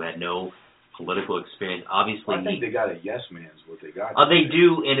someone who had no political experience. Obviously, I think they got a yes man is what they got. They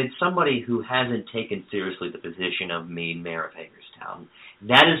do, and it's somebody who hasn't taken seriously the position of being mayor of Hagerstown.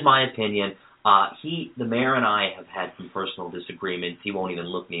 That is my opinion. The mayor and I have had some personal disagreements. He won't even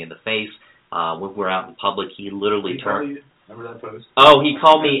look me in the face. When we're out in public, he literally turned... Remember that post? Oh, he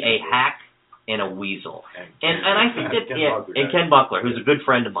called me a hack and a weasel. And I think that... Ken Buckler, who's a good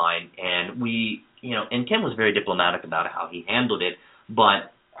friend of mine, and we... and Ken was very diplomatic about how he handled it,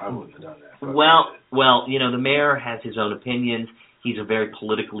 but... I wouldn't have done that. Well, the mayor has his own opinions. He's a very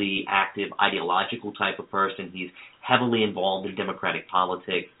politically active, ideological type of person. He's heavily involved in Democratic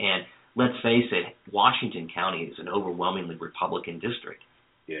politics. And let's face it, Washington County is an overwhelmingly Republican district.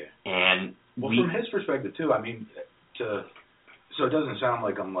 Yeah. And from his perspective, too, I mean, so it doesn't sound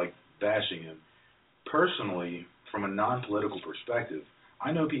like I'm, bashing him. Personally, from a non-political perspective,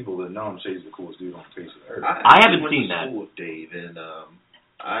 I know people that know him say he's the coolest dude on the face of the earth. I haven't seen that. I went to school with Dave, and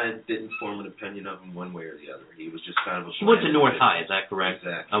I didn't form an opinion of him one way or the other. He was just kind of a... He went to North High, is that correct?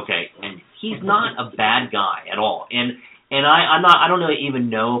 Exactly. Okay, and he's not a bad guy at all. And I don't even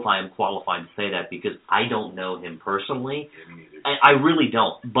know if I am qualified to say that because I don't know him personally. Yeah, me neither. I really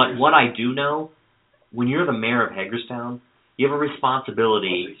don't. But what I do know, when you're the mayor of Hagerstown, you have a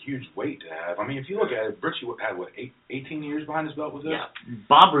responsibility. It's a huge weight to have. I mean, if you look at it, Brucci had, 18 years behind his belt with this? Yeah.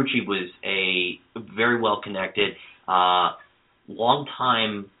 Bob Brucci was a very well-connected.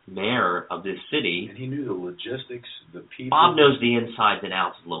 longtime mayor of this city. And he knew the logistics, the people. Bob knows the insides and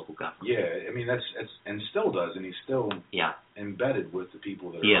outs of local government. Yeah, I mean that's and still does, and he's still embedded with the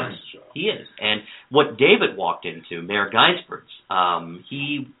people that are running the show. He is. And what David walked into, Mayor Geisbert's,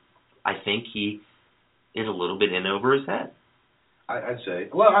 I think he is a little bit in over his head. I'd say.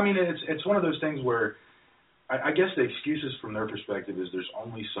 Well, I mean, it's one of those things where I guess the excuses from their perspective is there's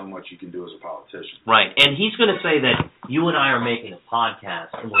only so much you can do as a politician. Right, and he's going to say that you and I are making a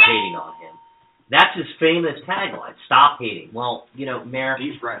podcast and we're hating on him. That's his famous tagline, stop hating. Well, Mayor...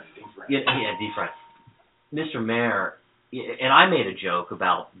 Defriend. Yeah, defriend. Mr. Mayor, and I made a joke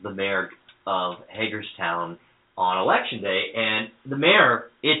about the mayor of Hagerstown on Election Day, and the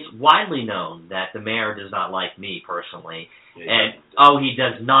mayor, it's widely known that the mayor does not like me personally. He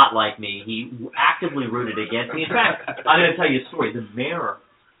does not like me. He actively rooted against me. In fact, I'm going to tell you a story. The mayor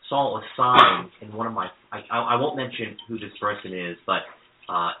saw a sign in one of my... I won't mention who this person is, but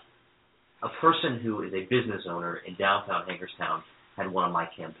a person who is a business owner in downtown Hagerstown had one of my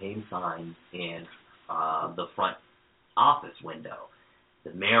campaign signs in the front office window.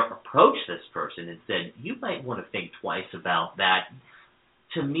 The mayor approached this person and said, you might want to think twice about that.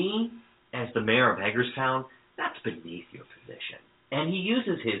 To me, as the mayor of Hagerstown, that's beneath your position. And he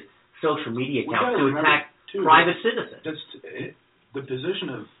uses his social media account to attack private citizens. The position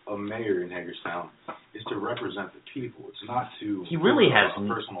of a mayor in Hagerstown is to represent the people. It's not to he really has a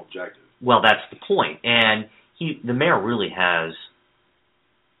personal objective. Well, that's the point. And the mayor really has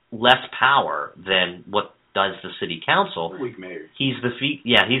less power than what does the city council. Weak mayor. He's the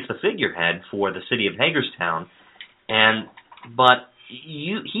figurehead for the city of Hagerstown. But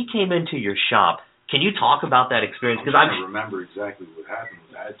he came into your shop. Can you talk about that experience? Because I remember exactly what happened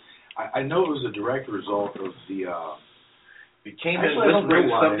with that. I know it was a direct result of the. He came in whispering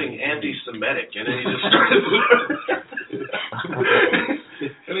something anti-Semitic, and then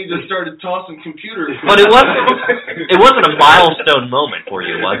he just started tossing computers. But it wasn't a milestone moment for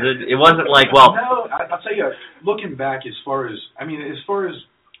you, was it? It wasn't like, well. No, I'll tell you. Looking back, as far as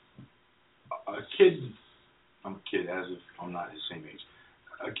a kid, I'm a kid as if I'm not his same age.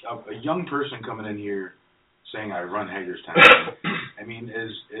 A young person coming in here saying I run Hagerstown.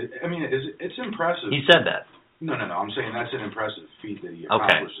 It's impressive. He said that. No. I'm saying that's an impressive feat that he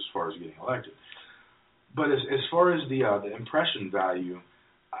accomplished as far as getting elected. But as far as the impression value,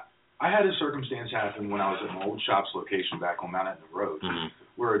 I had a circumstance happen when I was at my old shop's location back on Mount Etna Road,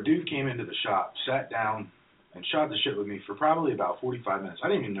 where a dude came into the shop, sat down, and shot the shit with me for probably about 45 minutes. I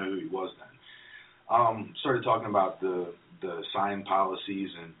didn't even know who he was then. Started talking about the sign policies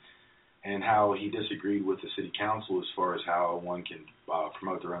and how he disagreed with the city council as far as how one can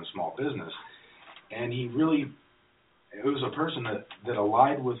promote their own small business. And it was a person that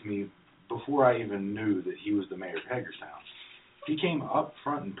allied with me before I even knew that he was the mayor of Hagerstown. He came up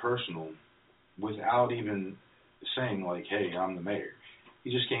front and personal without even saying, like, hey, I'm the mayor.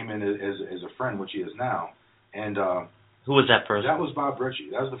 He just came in as a friend, which he is now. And who was that person? That was Bob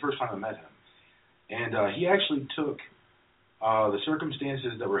Ritchie. That was the first time I met him. And he actually took the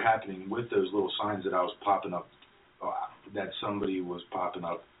circumstances that were happening with those little signs that I was popping up, that somebody was popping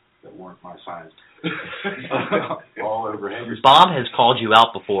up that weren't my signs, all over Hagerstown. Bob has called you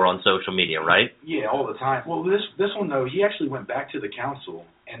out before on social media, right? Yeah, all the time. Well, this one, though, he actually went back to the council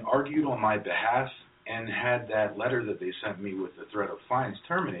and argued on my behalf and had that letter that they sent me with the threat of fines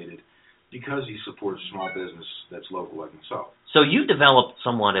terminated because he supports small business that's local like myself. So you developed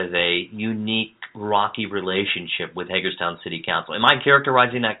somewhat of a unique, rocky relationship with Hagerstown City Council. Am I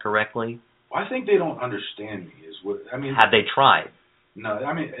characterizing that correctly? Well, I think they don't understand me. Have they tried? No,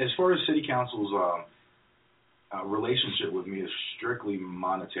 as far as City Council's relationship with me is strictly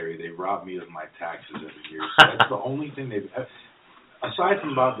monetary. They rob me of my taxes every year. So that's the only thing they've... Aside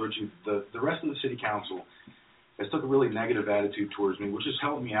from Bob Ritchie, the rest of the City Council has took a really negative attitude towards me, which has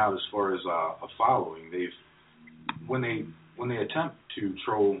helped me out as far as a following. When they attempt to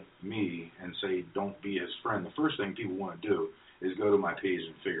troll me and say don't be his friend, the first thing people want to do is go to my page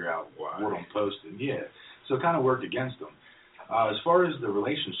and figure out what I'm posting. Yeah, so it kind of worked against them. As far as the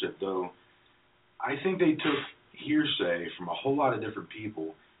relationship, though, I think they took hearsay from a whole lot of different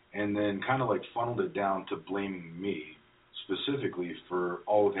people and then kind of like funneled it down to blaming me specifically for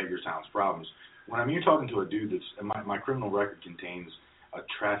all of Hagerstown's problems. When you're talking to a dude that's my criminal record contains a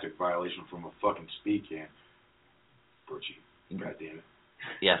traffic violation from a fucking speed can. Birchie, God damn it.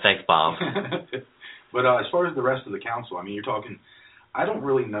 Yeah, thanks, Bob. But as far as the rest of the council, you're talking. I don't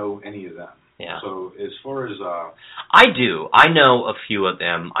really know any of them. Yeah. So as far as I do. I know a few of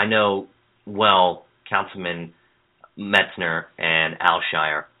them. I know, Councilman Metzner and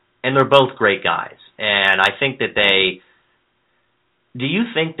Alshire. and they're both great guys. And I think that do you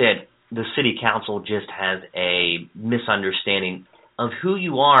think that the city council just has a misunderstanding of who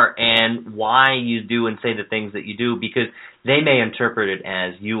you are and why you do and say the things that you do, because they may interpret it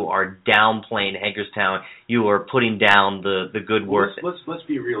as you are downplaying Hagerstown, you are putting down the good work. Let's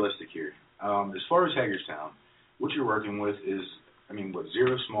be realistic here. As far as Hagerstown, what you're working with is,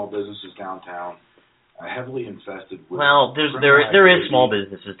 0 small businesses downtown, heavily infested with. Well, there is small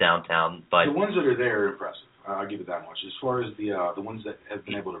businesses downtown, but the ones that are there are impressive. I'll give it that much. As far as the ones that have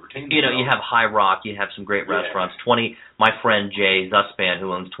been able to retain, you have High Rock, you have some great restaurants. My friend Jay Zuspan,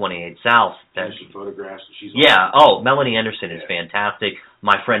 who owns 28 South. There's some photographs. Melanie Anderson is fantastic.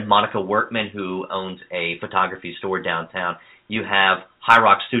 My friend Monica Workman, who owns a photography store downtown. You have High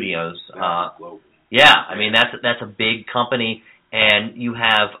Rock Studios. Global. That's a big company, and you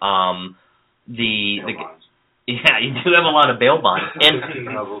have Yeah, you do have a lot of bail bonds. And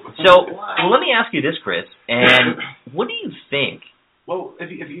so, let me ask you this, Chris. And what do you think? Well, if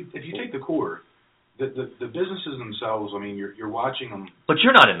you take the core, the businesses themselves, you're watching them. But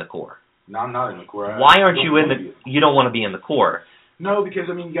you're not in the core. No, I'm not in the core. Why aren't you in the? You don't want to be in the core. No, because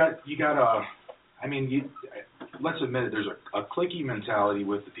you got let's admit it. There's a cliquey mentality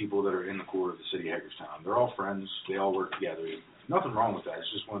with the people that are in the core of the city of Hagerstown. They're all friends. They all work together. Nothing wrong with that.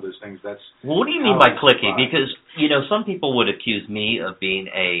 It's just one of those things that's... Well, what do you mean by cliquey? Because, some people would accuse me of being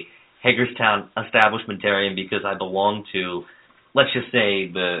a Hagerstown establishmentarian because I belong to, let's just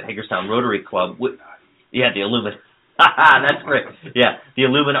say, the Hagerstown Rotary Club. The Illuminati. That's great. Yeah, the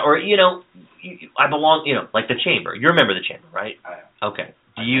Illuminati. Or, I belong, like the Chamber. You remember the Chamber, right? I am. Okay.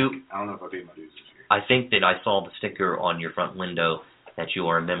 I don't know if I paid my dues this year. I think that I saw the sticker on your front window that you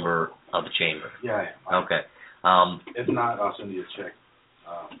are a member of the Chamber. Yeah, I am. Okay. If not, I'll send you a check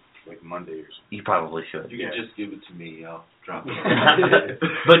like Monday or something. You probably should. You can just give it to me. I'll drop it.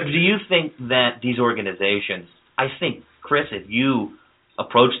 But do you think that these organizations, I think, Chris, if you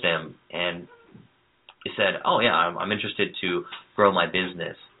approach them and you said, oh, yeah, I'm interested to grow my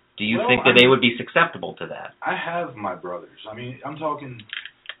business, do you think that they would be susceptible to that? I have my brothers. I'm talking...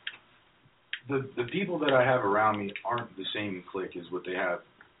 The people that I have around me aren't the same clique as what they have.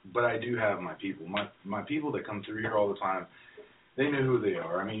 But I do have my people. My people that come through here all the time, they know who they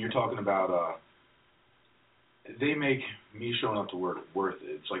are. You're talking about, they make me showing up to work worth it.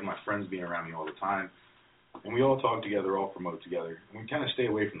 It's like my friends being around me all the time. And we all talk together, all promote together. And we kind of stay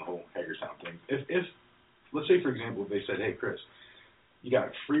away from the whole Hagerstown thing. If let's say, for example, if they said, hey, Chris, you got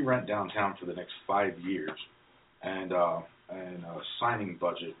free rent downtown for the next 5 years and a signage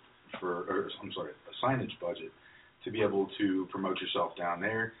budget a signage budget to be able to promote yourself down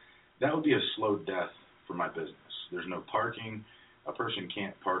there, that would be a slow death for my business. There's no parking. A person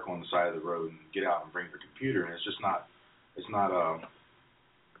can't park on the side of the road and get out and bring their computer, and it's not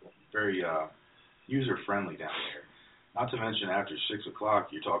very user-friendly down there. Not to mention, after 6 o'clock,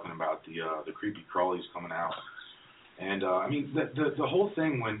 you're talking about the creepy crawlies coming out. And, the whole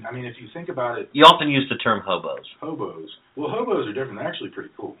thing if you think about it... You often use the term hobos. Hobos. Well, hobos are different. They're actually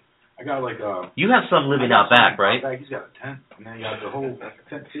pretty cool. I got you have some living out back, right? He's got a tent, and then you got the whole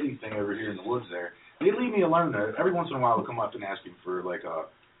tent city thing over here in the woods there. They leave me alone though. Every once in a while they'll come up and ask me for like $5,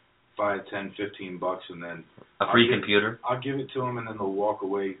 $10, $15, and then a free computer. I'll give it to them, and then they'll walk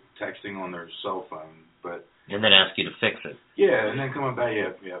away texting on their cell phone. And then ask you to fix it. Yeah, and then coming back.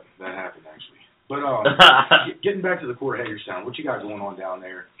 Yeah, that happened actually. But getting back to the core of Hagerstown, what you got going on down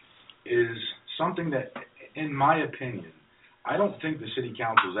there is something that, in my opinion, I don't think the city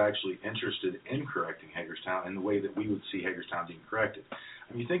council is actually interested in correcting Hagerstown in the way that we would see Hagerstown being corrected.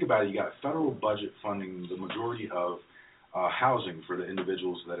 You think about it, you got federal budget funding the majority of housing for the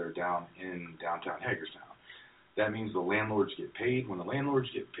individuals that are down in downtown Hagerstown. That means the landlords get paid. When the landlords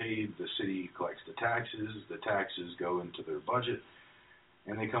get paid, the city collects the taxes go into their budget,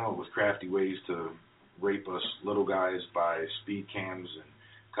 and they come up with crafty ways to rape us little guys by speed cams and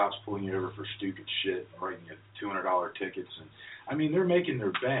cops pulling you over for stupid shit, writing you $200 tickets, and they're making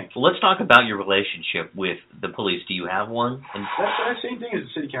their bank. Well, let's talk about your relationship with the police. Do you have one? And that's the same thing as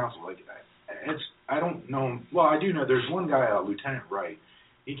the city council. I don't know him. Well, I do know there's one guy, Lieutenant Wright.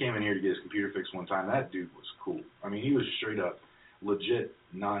 He came in here to get his computer fixed one time. That dude was cool. He was straight up, legit,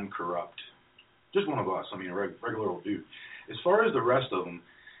 non-corrupt. Just one of us. A regular old dude. As far as the rest of them,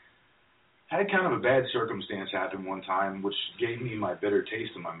 I had kind of a bad circumstance happen one time, which gave me my bitter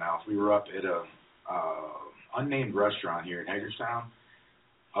taste in my mouth. We were up at a unnamed restaurant here in Hagerstown.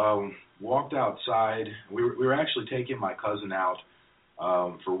 Walked outside. We were actually taking my cousin out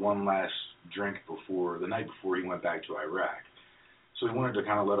for one last drink the night before he went back to Iraq. So we wanted to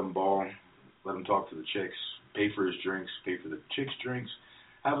kind of let him ball, let him talk to the chicks, pay for his drinks, pay for the chicks' drinks.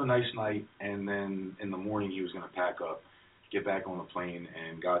 have a nice night, and then in the morning he was going to pack up, get back on the plane,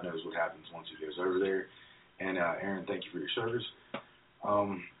 and God knows what happens once he goes over there. And Aaron, thank you for your service.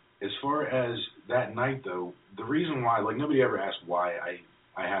 As far as that night, though, the reason why, like, nobody ever asked why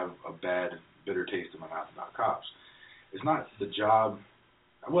I have a bad, bitter taste in my mouth about cops. It's not the job.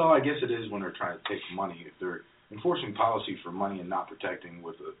 Well, I guess it is when they're trying to take money. If they're enforcing policy for money and not protecting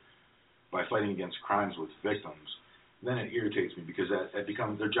by fighting against crimes with victims, then it irritates me because that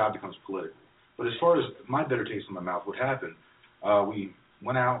becomes their job becomes political. But as far as my bitter taste in my mouth, what happened? We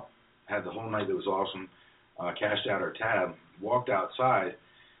went out, had the whole night that was awesome, cashed out our tab, walked outside,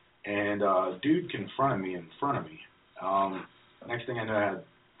 and a dude confronted me in front of me. Next thing I know, I had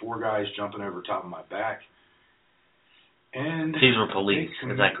 4 guys jumping over top of my back. And these were police,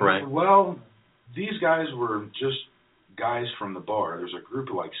 is that correct? Well, these guys were just guys from the bar. There's a group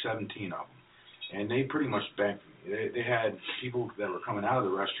of like 17 of them, and they pretty much banked me. They had people that were coming out of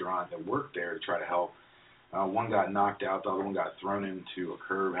the restaurant that worked there to try to help. One got knocked out, the other one got thrown into a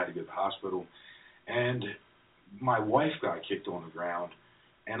curb, had to go to the hospital, and my wife got kicked on the ground,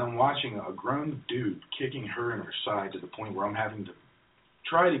 and I'm watching a grown dude kicking her in her side to the point where I'm having to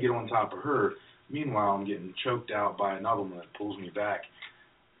try to get on top of her. Meanwhile, I'm getting choked out by another one that pulls me back.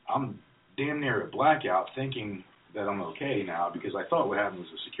 I'm damn near a blackout thinking that I'm okay now because I thought what happened was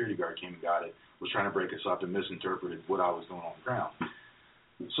a security guard came and got it, was trying to break us up and misinterpreted what I was doing on the ground.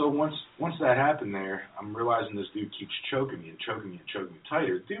 So once that happened there, I'm realizing this dude keeps choking me and choking me and choking me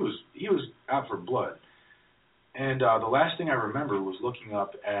tighter. The dude he was out for blood. And the last thing I remember was looking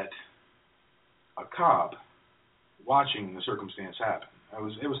up at a cop watching the circumstance happen.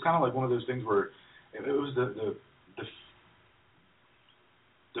 It was kind of like one of those things where it was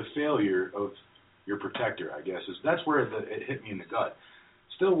the failure of your protector, I guess. That's where it hit me in the gut.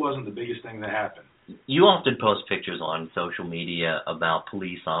 Still wasn't the biggest thing that happened. You often post pictures on social media about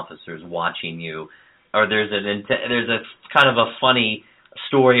police officers watching you, or there's a kind of a funny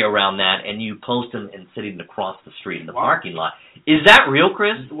story around that, and you post them and sitting across the street in the parking lot. Is that real,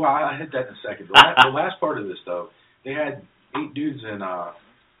 Chris? Well, I'll hit that in a second. The last part of this, though, they had 8 dudes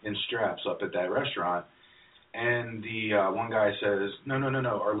in straps up at that restaurant, and the one guy says, no,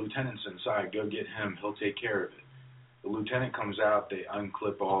 our lieutenant's inside, go get him, he'll take care of it. The lieutenant comes out, they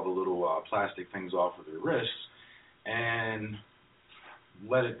unclip all the little plastic things off of their wrists, and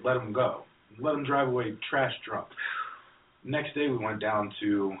let him go. Let him drive away trash drunk. Next day we went down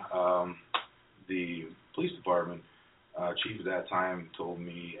to the police department. Chief at that time told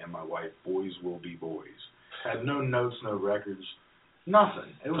me and my wife, boys will be boys. Had no notes, no records,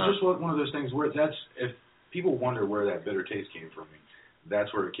 nothing. It was just one of those things where if people wonder where that bitter taste came from me,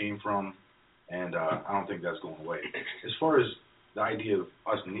 that's where it came from, and I don't think that's going away. As far as the idea of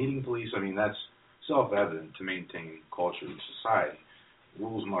us needing police, I mean, that's self-evident to maintain culture in society.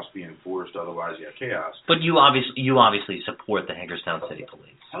 Rules must be enforced, otherwise you have chaos. But you obviously support the Hagerstown City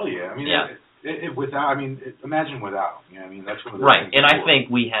Police. Hell yeah! I mean, yeah. Imagine without. You know, I mean, that's one of the right. things. And I think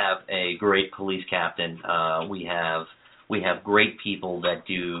we have a great police captain. We have great people that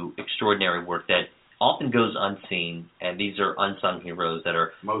do extraordinary work that often goes unseen, and these are unsung heroes that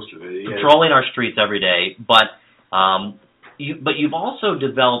are most of it, patrolling our streets every day. But you've also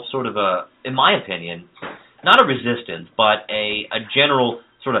developed sort of in my opinion, not a resistance, but a general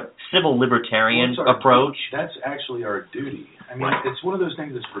sort of civil libertarian approach. That's actually our duty. I mean, it's one of those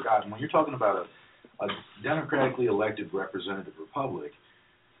things that's forgotten. When you're talking about a democratically elected representative republic,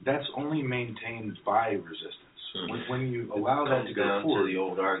 that's only maintained by resistance. When you allow that to go forward, to the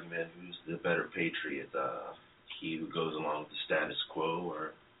old argument, who's the better patriot, he who goes along with the status quo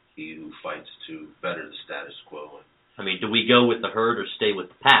or he who fights to better the status quo? I mean, do we go with the herd or stay with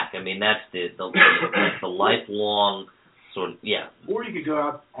the pack? I mean, that's the lifelong sort of, yeah. Or you could go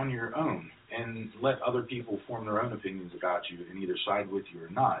out on your own and let other people form their own opinions about you and either side with you or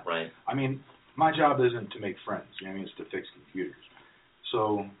not. Right. I mean, my job isn't to make friends. You know what I mean? It's to fix computers.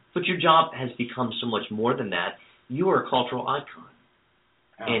 So. But your job has become so much more than that. You are a cultural icon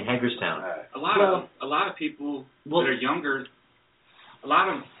in Hagerstown. A lot of people that are younger, a lot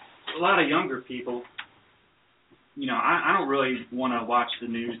of younger people. You know, I don't really want to watch the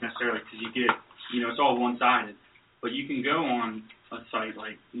news necessarily because you get, it's all one-sided. But you can go on a site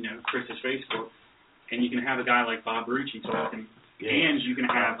like, Chris's Facebook, and you can have a guy like Bob Rucci talking, and you can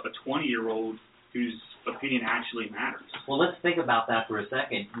have a 20-year-old whose opinion actually matters. Well, let's think about that for a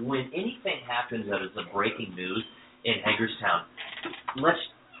second. When anything happens that is a breaking news in Hagerstown,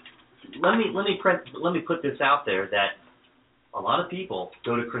 let me put this out there that a lot of people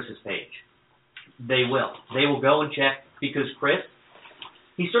go to Chris's page. They will go and check because Chris,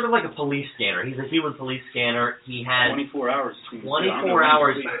 He's sort of like a police scanner. He's a human police scanner. He has 24 hours. 24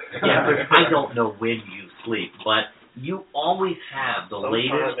 hours. Yeah, I don't know when you sleep, but you always have the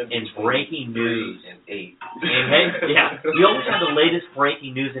latest and breaking news. You always have the latest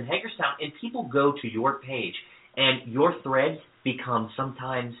breaking news in Hagerstown, and people go to your page, and your threads become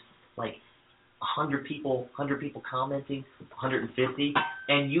sometimes like 100 people commenting, 150,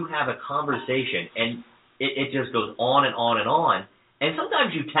 and you have a conversation, and it just goes on and on and on. And sometimes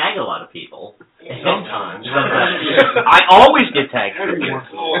you tag a lot of people. Sometimes. I always get tagged.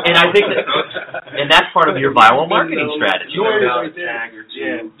 And I think that's part of your viral marketing strategy.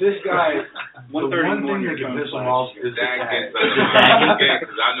 This guy, the one thing that can piss him off is the tag.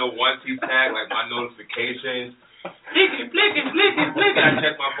 Because I know once he's tagged, like my notifications, flicking. I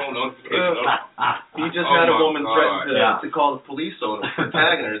check my phone notifications. He just had a woman threaten to call the police on him for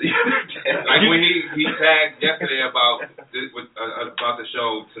tagging her the other day. Like when he tagged yesterday about the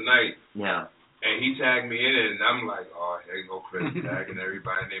show tonight. Yeah. And he tagged me in it, and I'm like, oh, here you go, Chris, tagging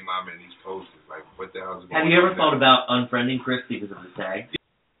everybody and their mom in these posts. Like, what the hell is going on? Have you ever thought about unfriending Chris because of the tag?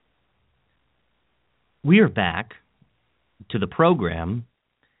 We are back to the program,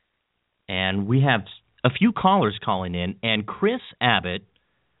 and we have a few callers calling in, and Chris Abbott,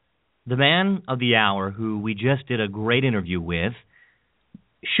 the man of the hour who we just did a great interview with,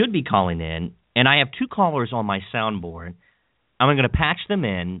 should be calling in, and I have two callers on my soundboard. I'm going to patch them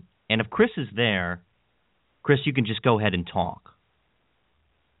in, and if Chris is there, Chris, you can just go ahead and talk.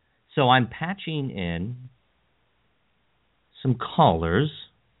 So I'm patching in some callers.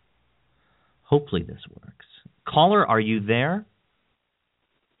 Hopefully this works. Caller, are you there?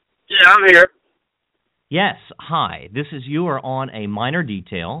 Yeah, I'm here. Yes, hi. You are on a minor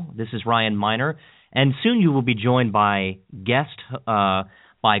detail. This is Ryan Minor, and soon you will be joined by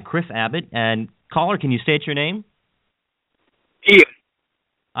by Chris Abbott. And caller, can you state your name? Ian.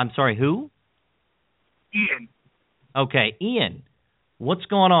 I'm sorry, who? Ian. Okay, Ian. What's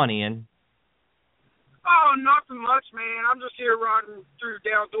going on, Ian? Oh, nothing much, man. I'm just here riding through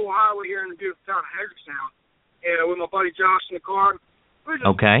down Dual Highway here in the beautiful town of Hagerstown, with my buddy Josh in the car. We're just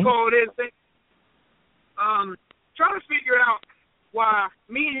calling in, trying to figure out why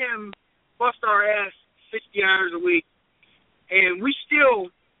me and him bust our ass 60 hours a week, and we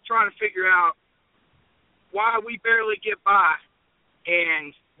still trying to figure out why we barely get by,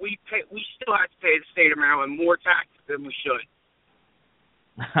 and we still have to pay the state of Maryland more taxes than we should.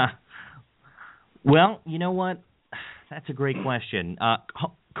 Well, you know what? That's a great question.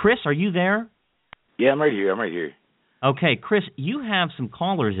 Chris, are you there? Yeah, I'm right here. Okay, Chris, you have some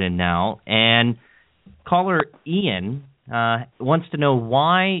callers in now, and caller Ian wants to know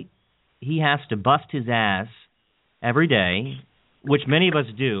why he has to bust his ass every day, which many of us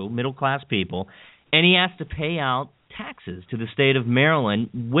do, middle-class people, and he has to pay out taxes to the state of Maryland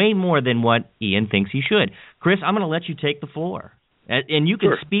way more than what Ian thinks he should. Chris, I'm going to let you take the floor, and you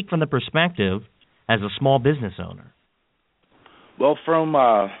can speak from the perspective as a small business owner. Well, from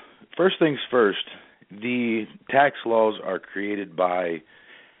first things first, the tax laws are created by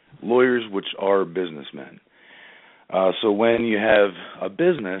lawyers, which are businessmen. So when you have a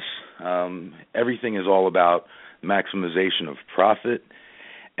business, everything is all about maximization of profit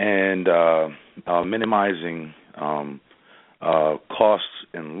and minimizing costs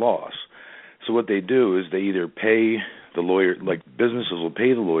and loss. So what they do is they either pay the lawyer, like businesses will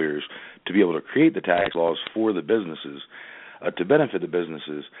pay the lawyers to be able to create the tax laws for the businesses, to benefit the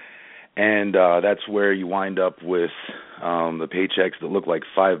businesses. And that's where you wind up with the paychecks that look like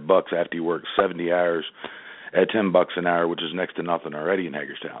 $5 after you work 70 hours at $10 an hour, which is next to nothing already in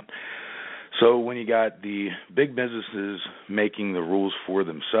Hagerstown. So when you got the big businesses making the rules for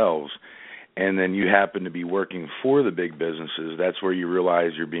themselves, and then you happen to be working for the big businesses, that's where you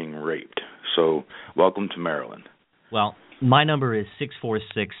realize you're being raped. So welcome to Maryland. Well, my number is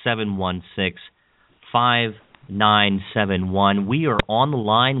 646-716-5971. We are on the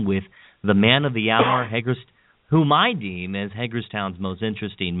line with the man of the hour, whom I deem as Hagerstown's most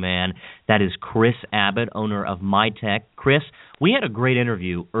interesting man. That is Chris Abbott, owner of MTEK. Chris, we had a great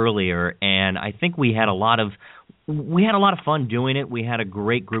interview earlier, and I think we had a lot of fun doing it. We had a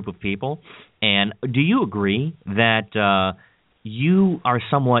great group of people. And do you agree that you are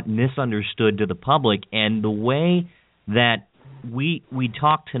somewhat misunderstood to the public, and the way that we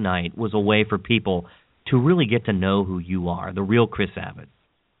talked tonight was a way for people to really get to know who you are, the real Chris Abbott?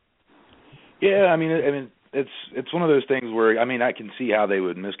 Yeah, I mean, it's one of those things where, I mean, I can see how they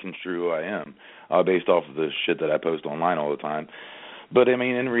would misconstrue who I am based off of the shit that I post online all the time. But, I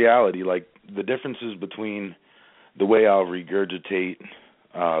mean, in reality, like, the differences between the way I'll regurgitate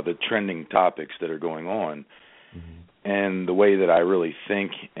the trending topics that are going on and the way that I really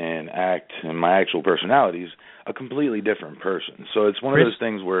think and act and my actual personality is a completely different person. So it's one of those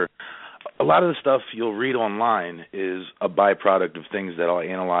things where a lot of the stuff you'll read online is a byproduct of things that I'll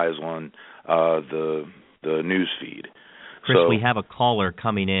analyze on the news feed. Chris, so, we have a caller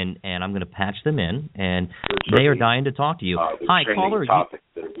coming in, and I'm going to patch them in, and they are dying to talk to you. Hi, caller. Topics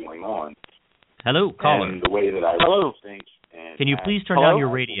that are going on. Hello, caller. And the way that I think and can you please turn down your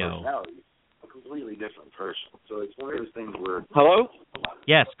radio? A completely different person. So it's one of those things where. Hello?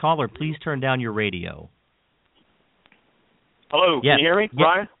 Yes, caller, please turn down your radio. Hello, yes. Can you hear me,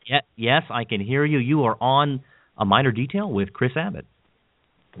 Brian? Yes, I can hear you. You are on A Minor Detail with Chris Abbott.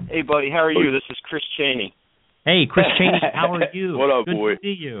 Hey, buddy, how are you? This is Chris Cheney. Hey, Chris Cheney, how are you? What up, good boy? Good to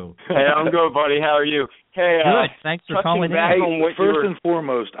see you. Hey, I'm good, buddy. How are you? Hey, good. Thanks for calling in. Hey, first and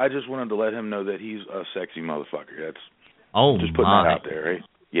foremost, I just wanted to let him know that he's a sexy motherfucker. That's just putting that out there, right?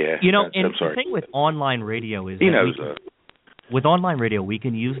 Yeah. You know, and I'm sorry. the thing with online radio is he knows that. With online radio, we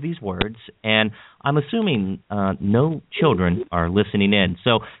can use these words, and I'm assuming no children are listening in.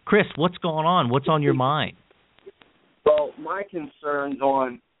 So, Chris, what's going on? What's on your mind? Well, my concerns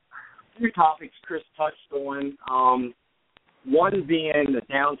on two topics Chris touched on. One being the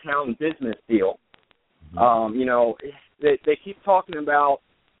downtown business deal. You know, they keep talking about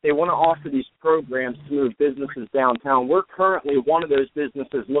they want to offer these programs to move businesses downtown. We're currently one of those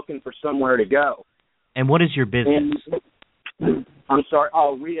businesses looking for somewhere to go. And what is your business? I'm sorry.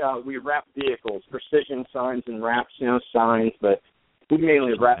 Oh, we wrap vehicles, precision signs and wraps, signs, but we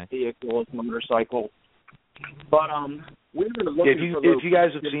mainly wrap vehicles, motorcycles. But we were looking for. If you guys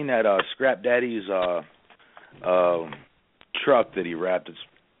have seen that Scrap Daddy's truck that he wrapped, it's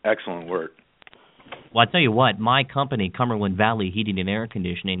excellent work. Well, I tell you what, my company, Cumberland Valley Heating and Air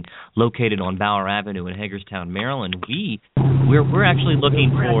Conditioning, located on Bower Avenue in Hagerstown, Maryland, we're actually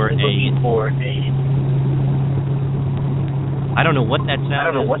looking for a. I don't know what that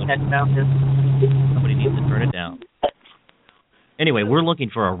sound is. Somebody needs to turn it down. Anyway, we're looking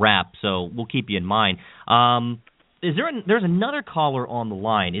for a wrap, so we'll keep you in mind. There's another caller on the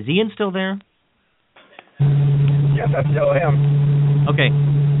line. Is Ian still there? Yes, I still am. Okay.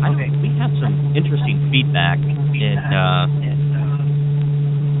 We have some interesting feedback.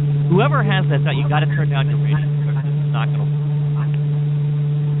 Whoever has that sound, you got to turn down your radio. It's not going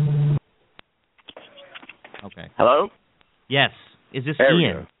to. Okay. Hello? Yes. Is this there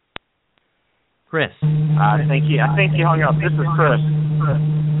Ian? Chris. I think you hung up. This is Chris.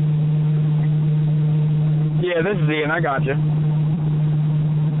 Yeah, this is Ian. I got you.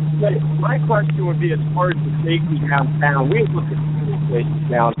 My question would be as far as the safety downtown. We look at places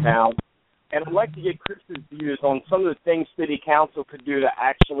downtown, and I'd like to get Chris's views on some of the things City Council could do to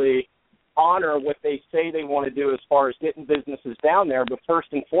actually honor what they say they want to do as far as getting businesses down there. But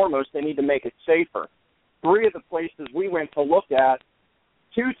first and foremost, they need to make it safer. 3 of the places we went to look at,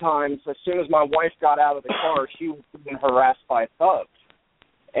 2 times, as soon as my wife got out of the car, she was being harassed by thugs.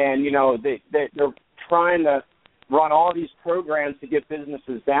 And, they're trying to run all these programs to get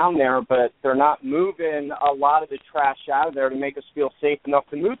businesses down there, but they're not moving a lot of the trash out of there to make us feel safe enough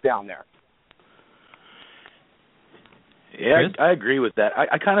to move down there. Yeah, I agree with that.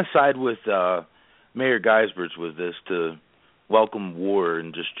 I kind of side with Mayor Geisbert with this to welcome war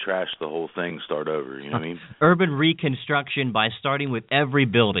and just trash the whole thing, start over, you know what I mean? Urban reconstruction by starting with every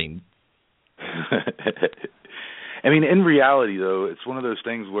building. I mean, in reality, though, it's one of those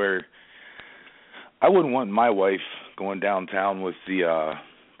things where I wouldn't want my wife going downtown with the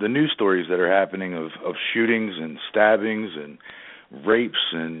news stories that are happening of shootings and stabbings and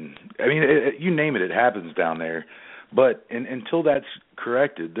rapes and, I mean, you name it, it happens down there. But until that's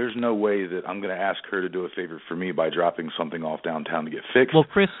corrected, there's no way that I'm going to ask her to do a favor for me by dropping something off downtown to get fixed. Well,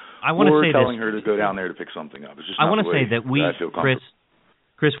 Chris, I want to say this. Or telling her to go down there to pick something up. It's just I want to say that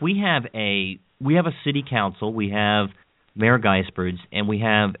Chris, we have a city council, we have Mayor Geisberts, and we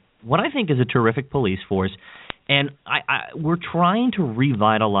have what I think is a terrific police force. And we're trying to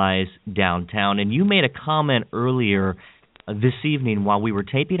revitalize downtown. And you made a comment earlier this evening while we were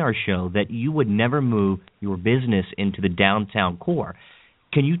taping our show that you would never move your business into the downtown core.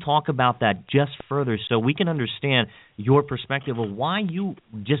 Can you talk about that just further so we can understand your perspective of why you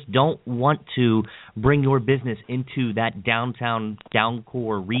just don't want to bring your business into that downtown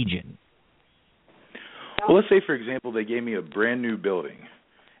core region? Well, let's say, for example, they gave me a brand new building,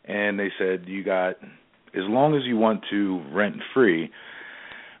 and they said you got, as long as you want to rent free,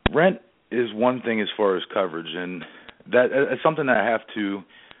 rent is one thing as far as coverage, and that's something that I have to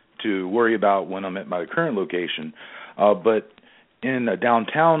worry about when I'm at my current location. But in a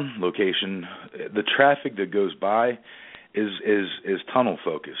downtown location, the traffic that goes by is tunnel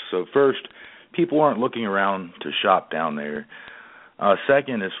focused. So first, people aren't looking around to shop down there.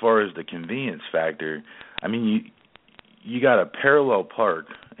 Second, as far as the convenience factor, I mean, you got a parallel park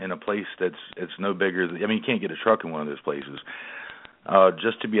in a place it's no bigger. I mean, you can't get a truck in one of those places.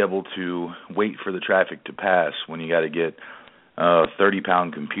 Just to be able to wait for the traffic to pass when you got to get a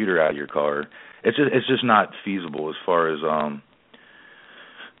 30-pound computer out of your car, it's just not feasible. As far as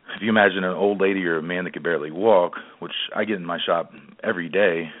if you imagine an old lady or a man that could barely walk, which I get in my shop every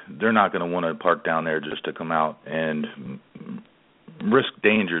day, they're not going to want to park down there just to come out and risk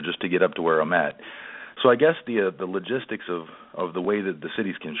danger just to get up to where I'm at. So I guess the logistics of the way that the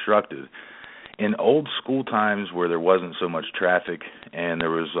city's constructed, in old school times where there wasn't so much traffic and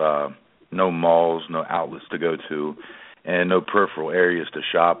there was no malls, no outlets to go to, and no peripheral areas to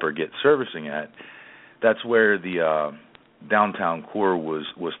shop or get servicing at, that's where the downtown core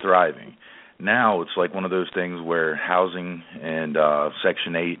was thriving. Now it's like one of those things where housing and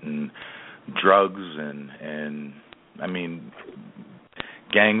Section 8 and drugs and I mean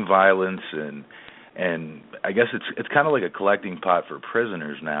gang violence and I guess it's kind of like a collecting pot for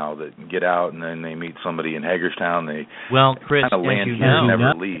prisoners now that get out and then they meet somebody in Hagerstown. Well, Chris, kind of land as you here know, and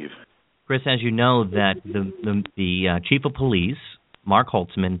never leave. Chris, as you know, that the chief of police, Mark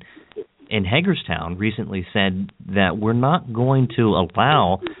Holtzman, in Hagerstown recently said that we're not going to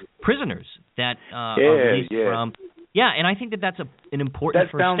allow prisoners that are released from. Yeah, and I think that's an important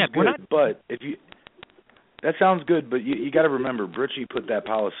first step. Good, but if you that sounds good, but you got to remember, Britchie put that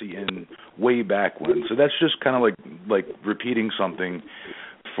policy in way back when. So that's just kind of like repeating something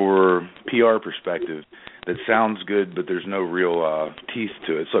for PR perspective that sounds good, but there's no real teeth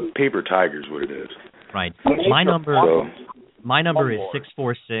to it. It's like paper tiger's what it is. Right. My number is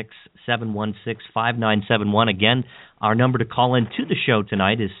 646-716-5971. Again, our number to call in to the show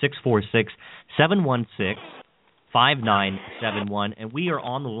tonight is 646-716-5971. And we are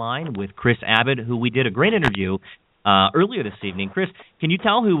on the line with Chris Abbott, who we did a great interview earlier this evening. Chris, can you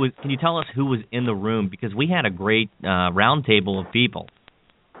tell us who was in the room, because we had a great round table of people.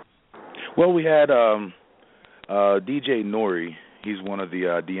 Well, we had DJ Nori. He's one of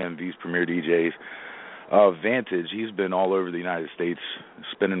the DMV's premier DJs. Vantage, he's been all over the United States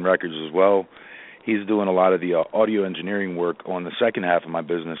spinning records as well. He's doing a lot of the audio engineering work on the second half of my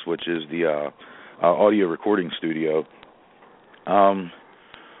business, which is the audio recording studio.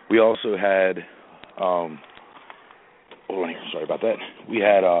 We also had, sorry about that. We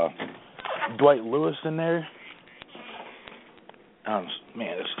had Dwight Lewis in there.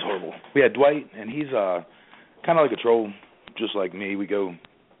 Man, this is horrible. We had Dwight, and he's kind of like a troll, just like me. We go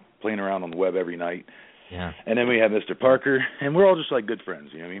playing around on the web every night. Yeah. And then we have Mr. Parker, and we're all just like good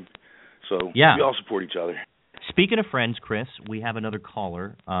friends, you know what I mean? So we all support each other. Speaking of friends, Chris, we have another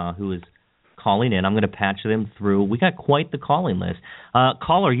caller who is calling in. I'm going to patch them through. We got quite the calling list.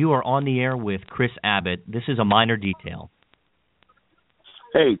 Caller, you are on the air with Chris Abbott. This is a minor detail.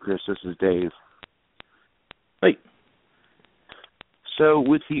 Hey, Chris, this is Dave. Hey. So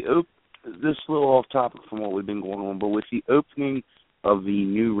with this is a little off topic from what we've been going on, but with the opening of the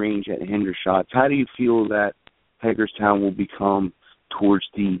new range at Hendershot, how do you feel that Hagerstown will become towards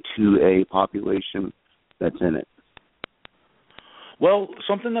the 2A population that's in it? Well,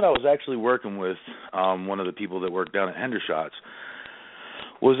 something that I was actually working with one of the people that worked down at Hendershots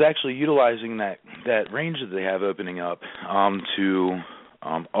was actually utilizing that range that they have opening up to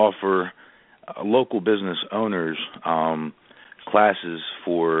offer local business owners classes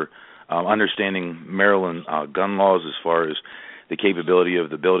for understanding Maryland gun laws as far as the capability of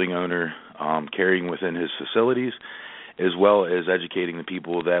the building owner carrying within his facilities, as well as educating the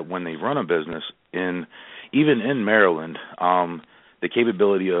people that when they run a business, even in Maryland, the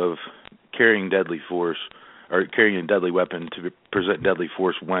capability of carrying deadly force or carrying a deadly weapon to present deadly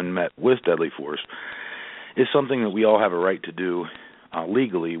force when met with deadly force is something that we all have a right to do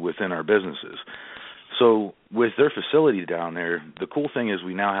legally within our businesses. So with their facility down there, the cool thing is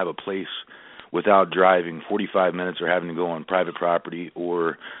we now have a place without driving 45 minutes or having to go on private property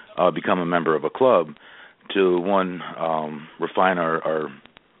or become a member of a club to, one, refine our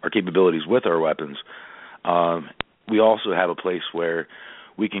capabilities with our weapons. We also have a place where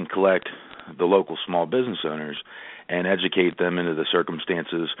we can collect the local small business owners and educate them into the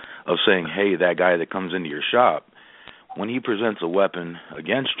circumstances of saying, hey, that guy that comes into your shop, when he presents a weapon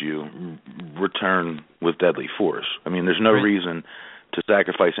against you, return with deadly force. I mean, there's no reason to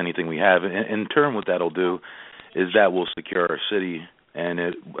sacrifice anything we have. In turn, what that'll do is that will secure our city. And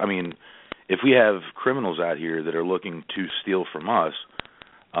if we have criminals out here that are looking to steal from us,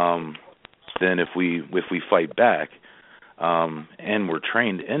 then if we fight back and we're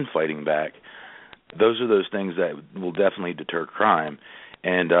trained in fighting back, those are those things that will definitely deter crime.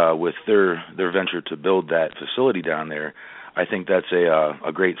 And with their venture to build that facility down there, I think that's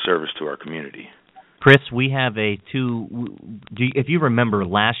a great service to our community. Chris, we have if you remember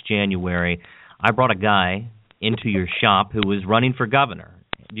last January, I brought a guy into your shop who was running for governor.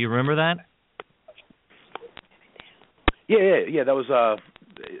 Do you remember that? Yeah. That was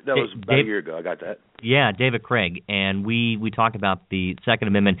about a year ago. I got that. Yeah, David Craig, and we talked about the Second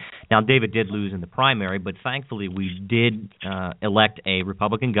Amendment. Now, David did lose in the primary, but thankfully we did elect a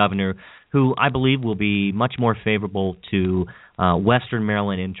Republican governor who I believe will be much more favorable to Western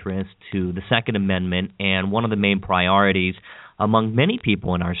Maryland interests, to the Second Amendment, and one of the main priorities among many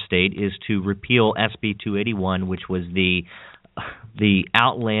people in our state is to repeal SB 281, which was the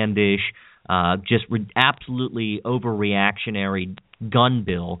outlandish, absolutely overreactionary gun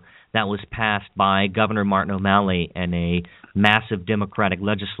bill that was passed by Governor Martin O'Malley and a massive Democratic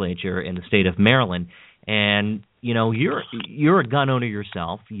legislature in the state of Maryland. And you're a gun owner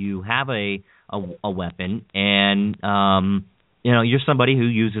yourself. You have a weapon, and you're somebody who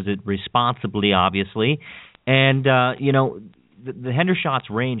uses it responsibly, obviously. And the Hendershots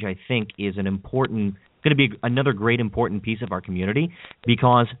range, I think, is going to be another great important piece of our community,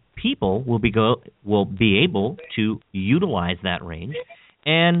 because people will be able to utilize that range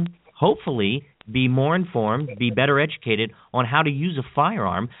and hopefully be more informed, be better educated on how to use a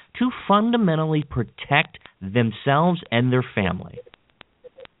firearm to fundamentally protect themselves and their family.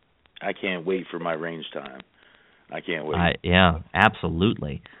 I can't wait for my range time. I can't wait. Yeah,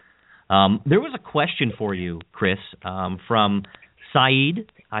 absolutely. There was a question for you, Chris, from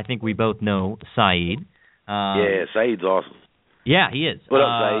Saeed. I think we both know Saeed. Yeah, Saeed's awesome. Yeah, he is. What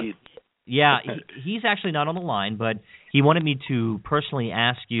up, Saeed? Yeah, he's actually not on the line, but he wanted me to personally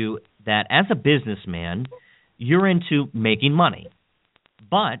ask you that as a businessman, you're into making money.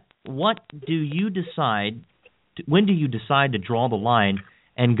 But when do you decide to draw the line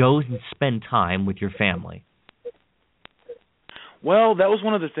and go and spend time with your family? Well, that was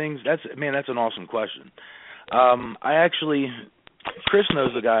one of the things. That's an awesome question. Chris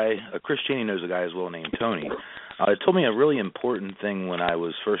knows a guy. Chris Cheney knows a guy as well named Tony. It told me a really important thing when I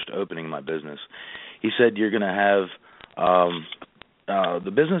was first opening my business. He said you're going to have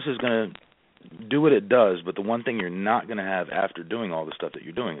the business is going to do what it does, but the one thing you're not going to have after doing all the stuff that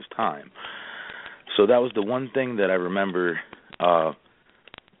you're doing is time. So that was the one thing that I remember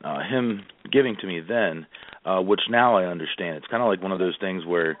him giving to me then, which now I understand. It's kind of like one of those things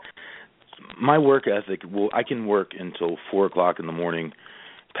where my work ethic, I can work until 4 o'clock in the morning,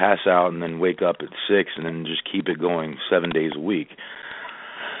 pass out, and then wake up at 6, and then just keep it going 7 days a week.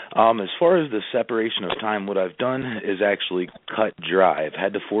 As far as the separation of time, what I've done is actually cut dry. I've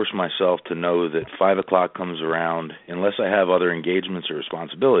had to force myself to know that 5 o'clock comes around, unless I have other engagements or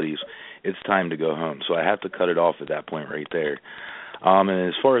responsibilities, it's time to go home. So I have to cut it off at that point right there. And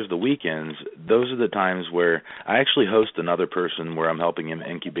as far as the weekends, those are the times where I actually host another person where I'm helping him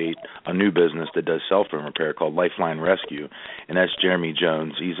incubate a new business that does cell phone repair called Lifeline Rescue, and that's Jeremy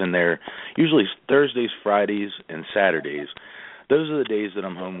Jones. He's in there usually Thursdays, Fridays, and Saturdays. Those are the days that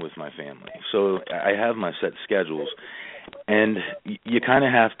I'm home with my family. So I have my set schedules, and you kind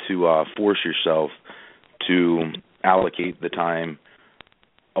of have to force yourself to allocate the time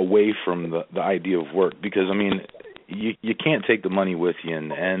away from the idea of work, because, I mean, you can't take the money with you in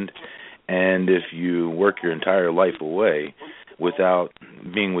the end, and if you work your entire life away without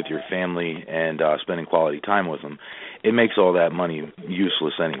being with your family and spending quality time with them, it makes all that money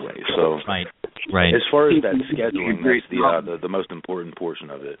useless anyway. So, right. As far as that scheduling, that's the most important portion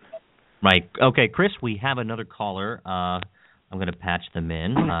of it. Right. Okay, Chris, we have another caller. I'm going to patch them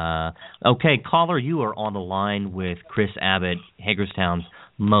in. Okay, caller, you are on the line with Chris Abbott, Hagerstown's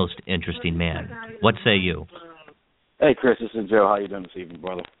most interesting man. What say you? Hey, Chris, this is Joe. How you doing this evening,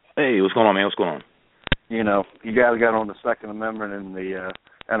 brother? Hey, what's going on, man? What's going on? You guys got on the Second Amendment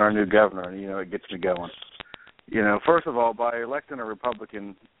and our new governor, and, it gets me going. First of all, by electing a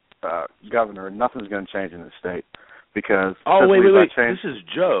Republican governor, nothing's going to change in the state, because... Oh, wait. This is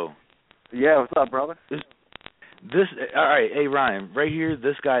Joe. Yeah, what's up, brother? This all right, hey, Ryan, right here,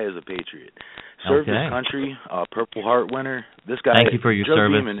 this guy is a patriot. Served his country, Purple Heart winner. This guy, thank you for your Joe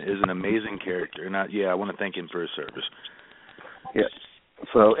service. Beeman is an amazing character, and I want to thank him for his service. Yeah.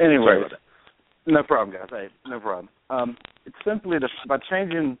 So anyway, sorry about that. No problem, guys. Hey, no problem. It's simply by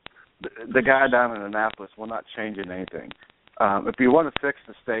changing the guy down in Annapolis, we're not changing anything. If you want to fix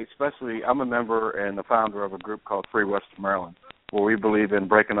the state, especially, I'm a member and the founder of a group called Free Western Maryland, where we believe in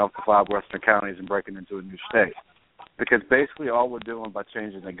breaking up the 5 western counties and breaking into a new state. Because basically all we're doing by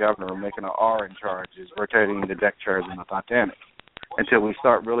changing the governor and making an R in charge is rotating the deck chairs in the Titanic until we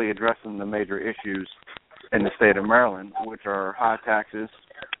start really addressing the major issues in the state of Maryland, which are high taxes,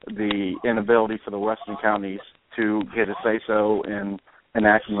 the inability for the western counties to get a say-so in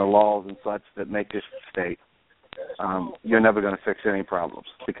enacting the laws and such that make this state, you're never going to fix any problems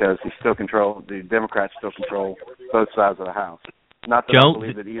because the Democrats still control both sides of the House. Not that I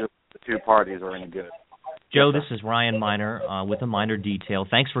believe that either of the two parties are any good. Joe, this is Ryan Miner with a Miner Detail.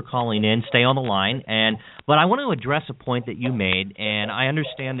 Thanks for calling in. Stay on the line. But I want to address a point that you made, and I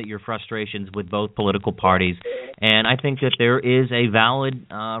understand that your frustrations with both political parties, and I think that there is a valid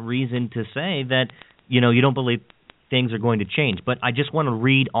reason to say that, you don't believe things are going to change. But I just want to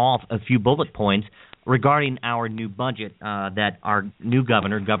read off a few bullet points regarding our new budget that our new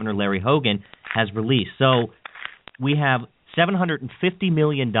governor, Governor Larry Hogan, has released. So we have $750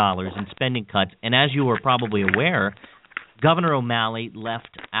 million in spending cuts, and as you are probably aware, Governor O'Malley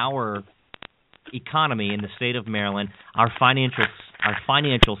left our economy in the state of Maryland, our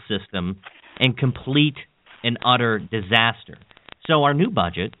financial system, in complete and utter disaster. So our new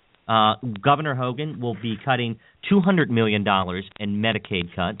budget, Governor Hogan will be cutting $200 million in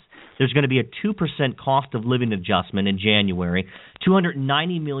Medicaid cuts. There's going to be a 2% cost of living adjustment in January.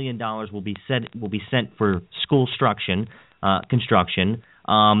 $290 million will be sent for school construction.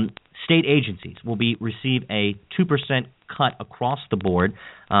 State agencies will receive a 2% cut across the board.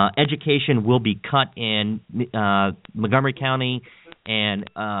 Education will be cut in Montgomery County and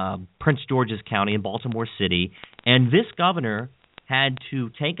Prince George's County and Baltimore City. And this governor had to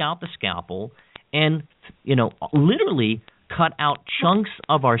take out the scalpel and, literally cut out chunks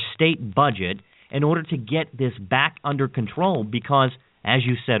of our state budget in order to get this back under control because, as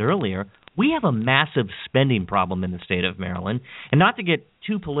you said earlier, we have a massive spending problem in the state of Maryland. And not to get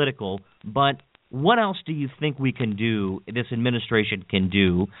too political, but what else do you think we can do, this administration can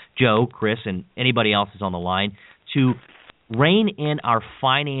do, Joe, Chris, and anybody else is on the line, to rein in our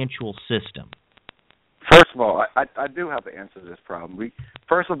financial system? First of all, I do have to answer this problem.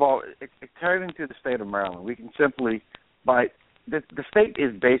 First of all, turning to the state of Maryland, we can simply, the state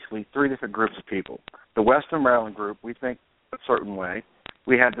is basically three different groups of people. The Western Maryland group, we think a certain way.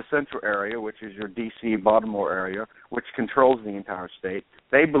 We have the central area, which is your D.C., Baltimore area, which controls the entire state.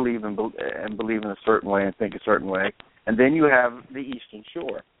 They believe in a certain way and think a certain way. And then you have the Eastern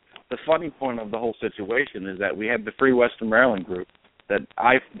Shore. The funny point of the whole situation is that we have the Free Western Maryland group that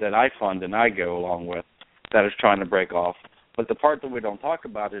I fund and I go along with that is trying to break off. But the part that we don't talk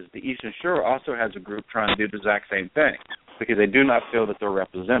about is the Eastern Shore also has a group trying to do the exact same thing because they do not feel that they're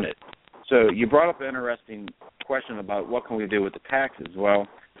represented. So you brought up an interesting question about what can we do with the taxes. Well,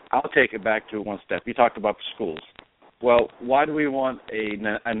 I'll take it back to one step. You talked about the schools. Well, why do we want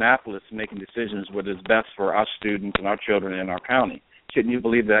Annapolis making decisions what is best for our students and our children in our county? Shouldn't you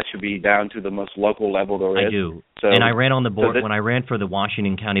believe that should be down to the most local level there is? I do. And I ran on the board. When I ran for the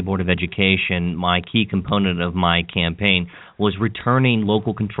Washington County Board of Education, my key component of my campaign was returning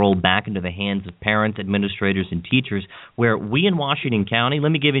local control back into the hands of parents, administrators, and teachers, where we in Washington County, let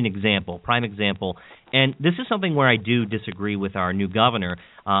me give you an example, prime example, and this is something where I do disagree with our new governor.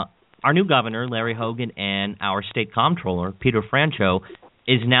 Our new governor, Larry Hogan, and our state comptroller, Peter Francho,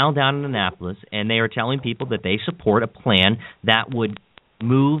 is now down in Annapolis, and they are telling people that they support a plan that would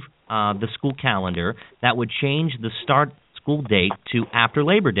move the school calendar, that would change the start school date to after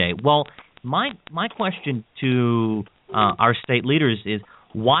Labor Day. Well, my question to our state leaders is,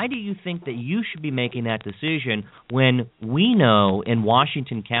 why do you think that you should be making that decision when we know in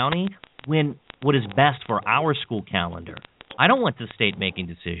Washington County what is best for our school calendar? I don't want the state making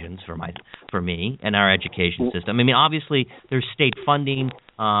decisions for me and our education system. I mean, obviously, there's state funding,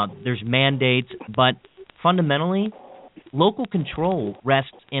 there's mandates, but fundamentally, local control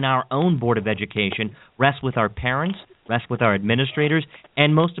rests in our own Board of Education, rests with our parents, rests with our administrators,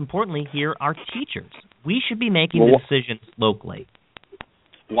 and most importantly, here, our teachers. We should be making the decisions locally.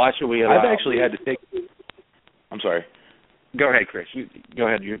 Why should we allow... I've actually had to take... I'm sorry. Go ahead, Chris. Go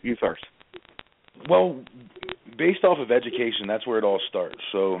ahead. You first. Well, based off of education, that's where it all starts.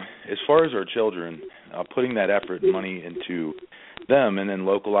 So as far as our children, putting that effort and money into them and then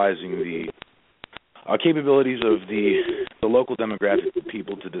localizing the capabilities of the local demographic of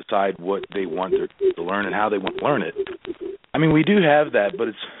people to decide what they want to learn and how they want to learn it. I mean, we do have that, but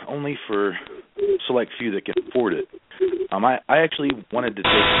it's only for select few that can afford it. I actually wanted to take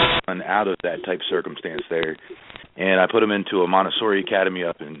my son out of that type circumstance there, and I put him into a Montessori academy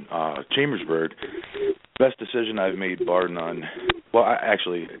up in Chambersburg. Best decision I've made, bar none. Well, I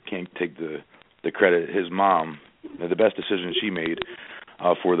actually can't take the credit. His mom, the best decision she made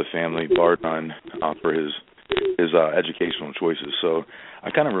for the family, bar none, for his educational choices. So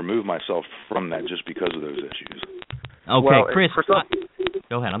I kind of removed myself from that just because of those issues. Okay, well, Chris,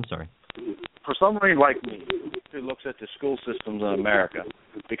 go ahead. I'm sorry. for somebody like me who looks at the school systems in America,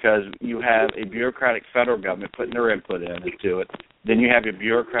 because you have a bureaucratic federal government putting their input into it, then you have your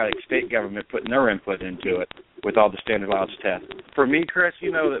bureaucratic state government putting their input into it with all the standardized tests. For me, Chris, you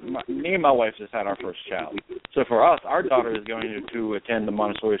know that me and my wife just had our first child. So for us, our daughter is going to attend the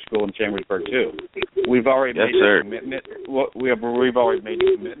Montessori school in Chambersburg too. We've already made the commitment. We've already made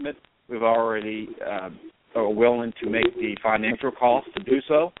the commitment. We've already are willing to make the financial cost to do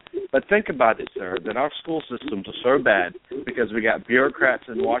so. But think about it, sir, that our school systems are so bad because we got bureaucrats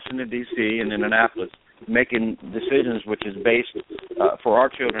in Washington, D.C. and in Annapolis making decisions which is based for our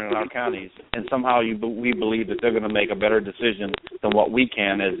children in our counties, and somehow we believe that they're going to make a better decision than what we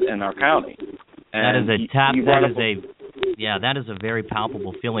can as in our county. And that is a very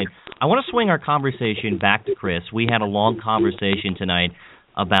palpable feeling. I want to swing our conversation back to Chris. We had a long conversation tonight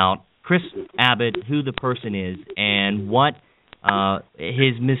about Chris Abbott, who the person is, and what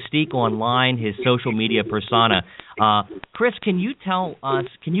his mystique online, his social media persona. Chris, can you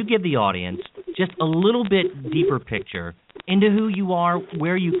give the audience just a little bit deeper picture into who you are,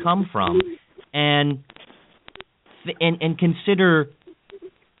 where you come from, and consider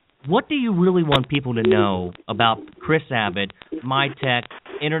what do you really want people to know about Chris Abbott, MTEK,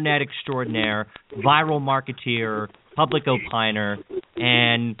 internet extraordinaire, viral marketeer, public opiner,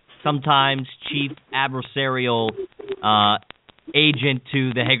 and sometimes chief adversarial agent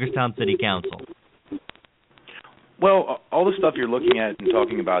to the Hagerstown City Council? Well, all the stuff you're looking at and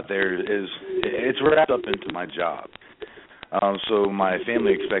talking about there it's wrapped up into my job. So my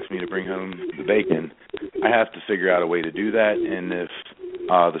family expects me to bring home the bacon. I have to figure out a way to do that, and if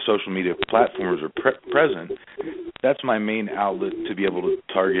the social media platforms are present, that's my main outlet to be able to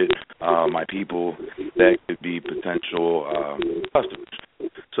target my people that could be potential customers.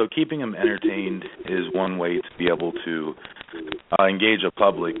 So keeping them entertained is one way to be able to engage a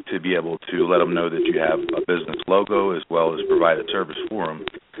public, to be able to let them know that you have a business logo as well as provide a service for them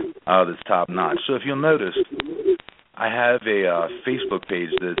that's top-notch. So if you'll notice, I have a Facebook page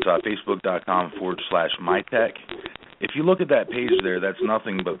that's facebook.com/MyTech. If you look at that page there, that's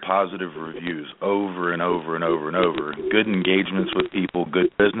nothing but positive reviews over and over and over and over. Good engagements with people,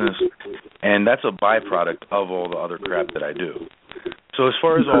 good business, and that's a byproduct of all the other crap that I do. So as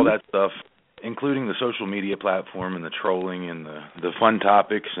far as all that stuff, including the social media platform and the trolling and the fun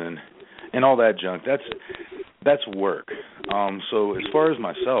topics and all that junk, that's work. So as far as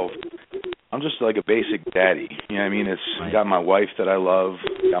myself, I'm just like a basic daddy. You know what I mean? It's got my wife that I love,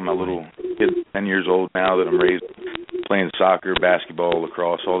 got my little kid 10 years old now that I'm raised playing soccer, basketball,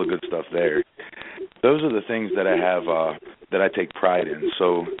 lacrosse, all the good stuff there. Those are the things that I have that I take pride in.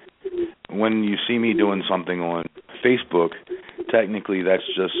 So when you see me doing something on Facebook, technically that's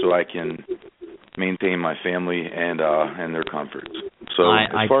just so I can maintain my family and their comforts. So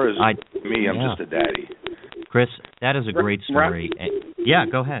as far as me, I'm just a daddy. Chris, that is a great story. Yeah,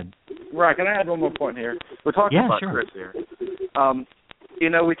 go ahead. Right, can I add one more point here? We're talking about Chris here.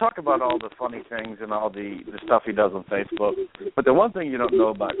 We talk about all the funny things and all the stuff he does on Facebook, but the one thing you don't know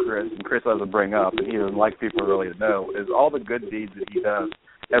about Chris, and Chris doesn't bring up, and he doesn't like people really to know, is all the good deeds that he does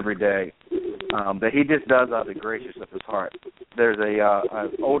every day, that he just does out of the gracious of his heart. There's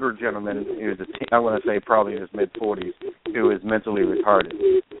an older gentleman who's I want to say probably in his mid-40s, who is mentally retarded.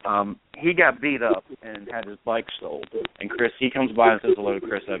 He got beat up and had his bike stolen, and he comes by and says hello to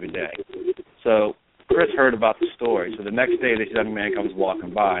Chris every day. So Chris heard about the story. So the next day, this young man comes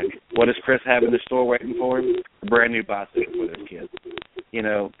walking by. What does Chris have in the store waiting for him? A brand new bicycle for his kid.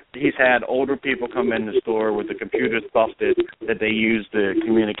 He's had older people come in the store with the computers busted that they use to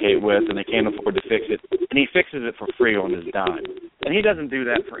communicate with, and they can't afford to fix it. And he fixes it for free on his dime. And he doesn't do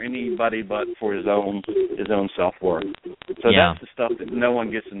that for anybody but for his own self-worth. So that's the stuff that no one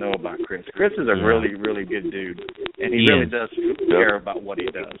gets to know about Chris. Chris is a really, really good dude, and he really does care about what he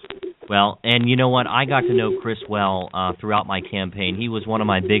does. Well, and you know what? I got to know Chris well throughout my campaign. He was one of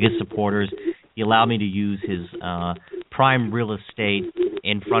my biggest supporters. He allowed me to use his prime real estate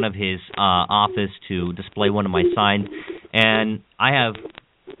in front of his office to display one of my signs. And I have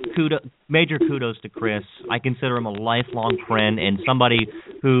major kudos to Chris. I consider him a lifelong friend and somebody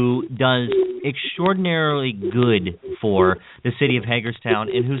who does extraordinarily good for the city of Hagerstown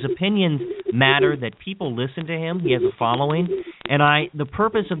and whose opinions matter, that people listen to him. He has a following. And the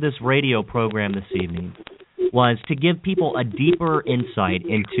purpose of this radio program this evening was to give people a deeper insight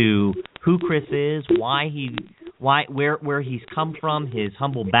into who Chris is, where he's come from, his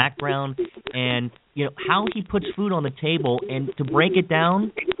humble background, and how he puts food on the table, and to break it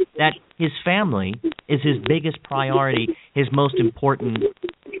down, that his family is his biggest priority, his most important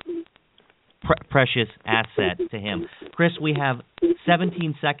precious asset to him. Chris, we have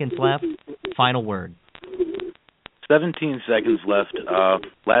 17 seconds left. final word. 17 seconds left.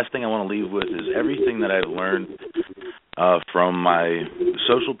 Last thing I want to leave with is everything that I've learned from my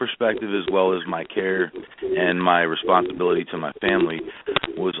social perspective as well as my care and my responsibility to my family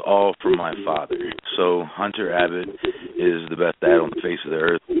was all from my father. So Hunter Abbott is the best dad on the face of the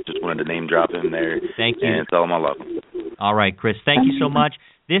earth. Just wanted to name drop him there. Thank you. And tell him I love him. All right, Chris. Thank you so much.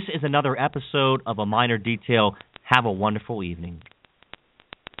 This is another episode of A Minor Detail. Have a wonderful evening.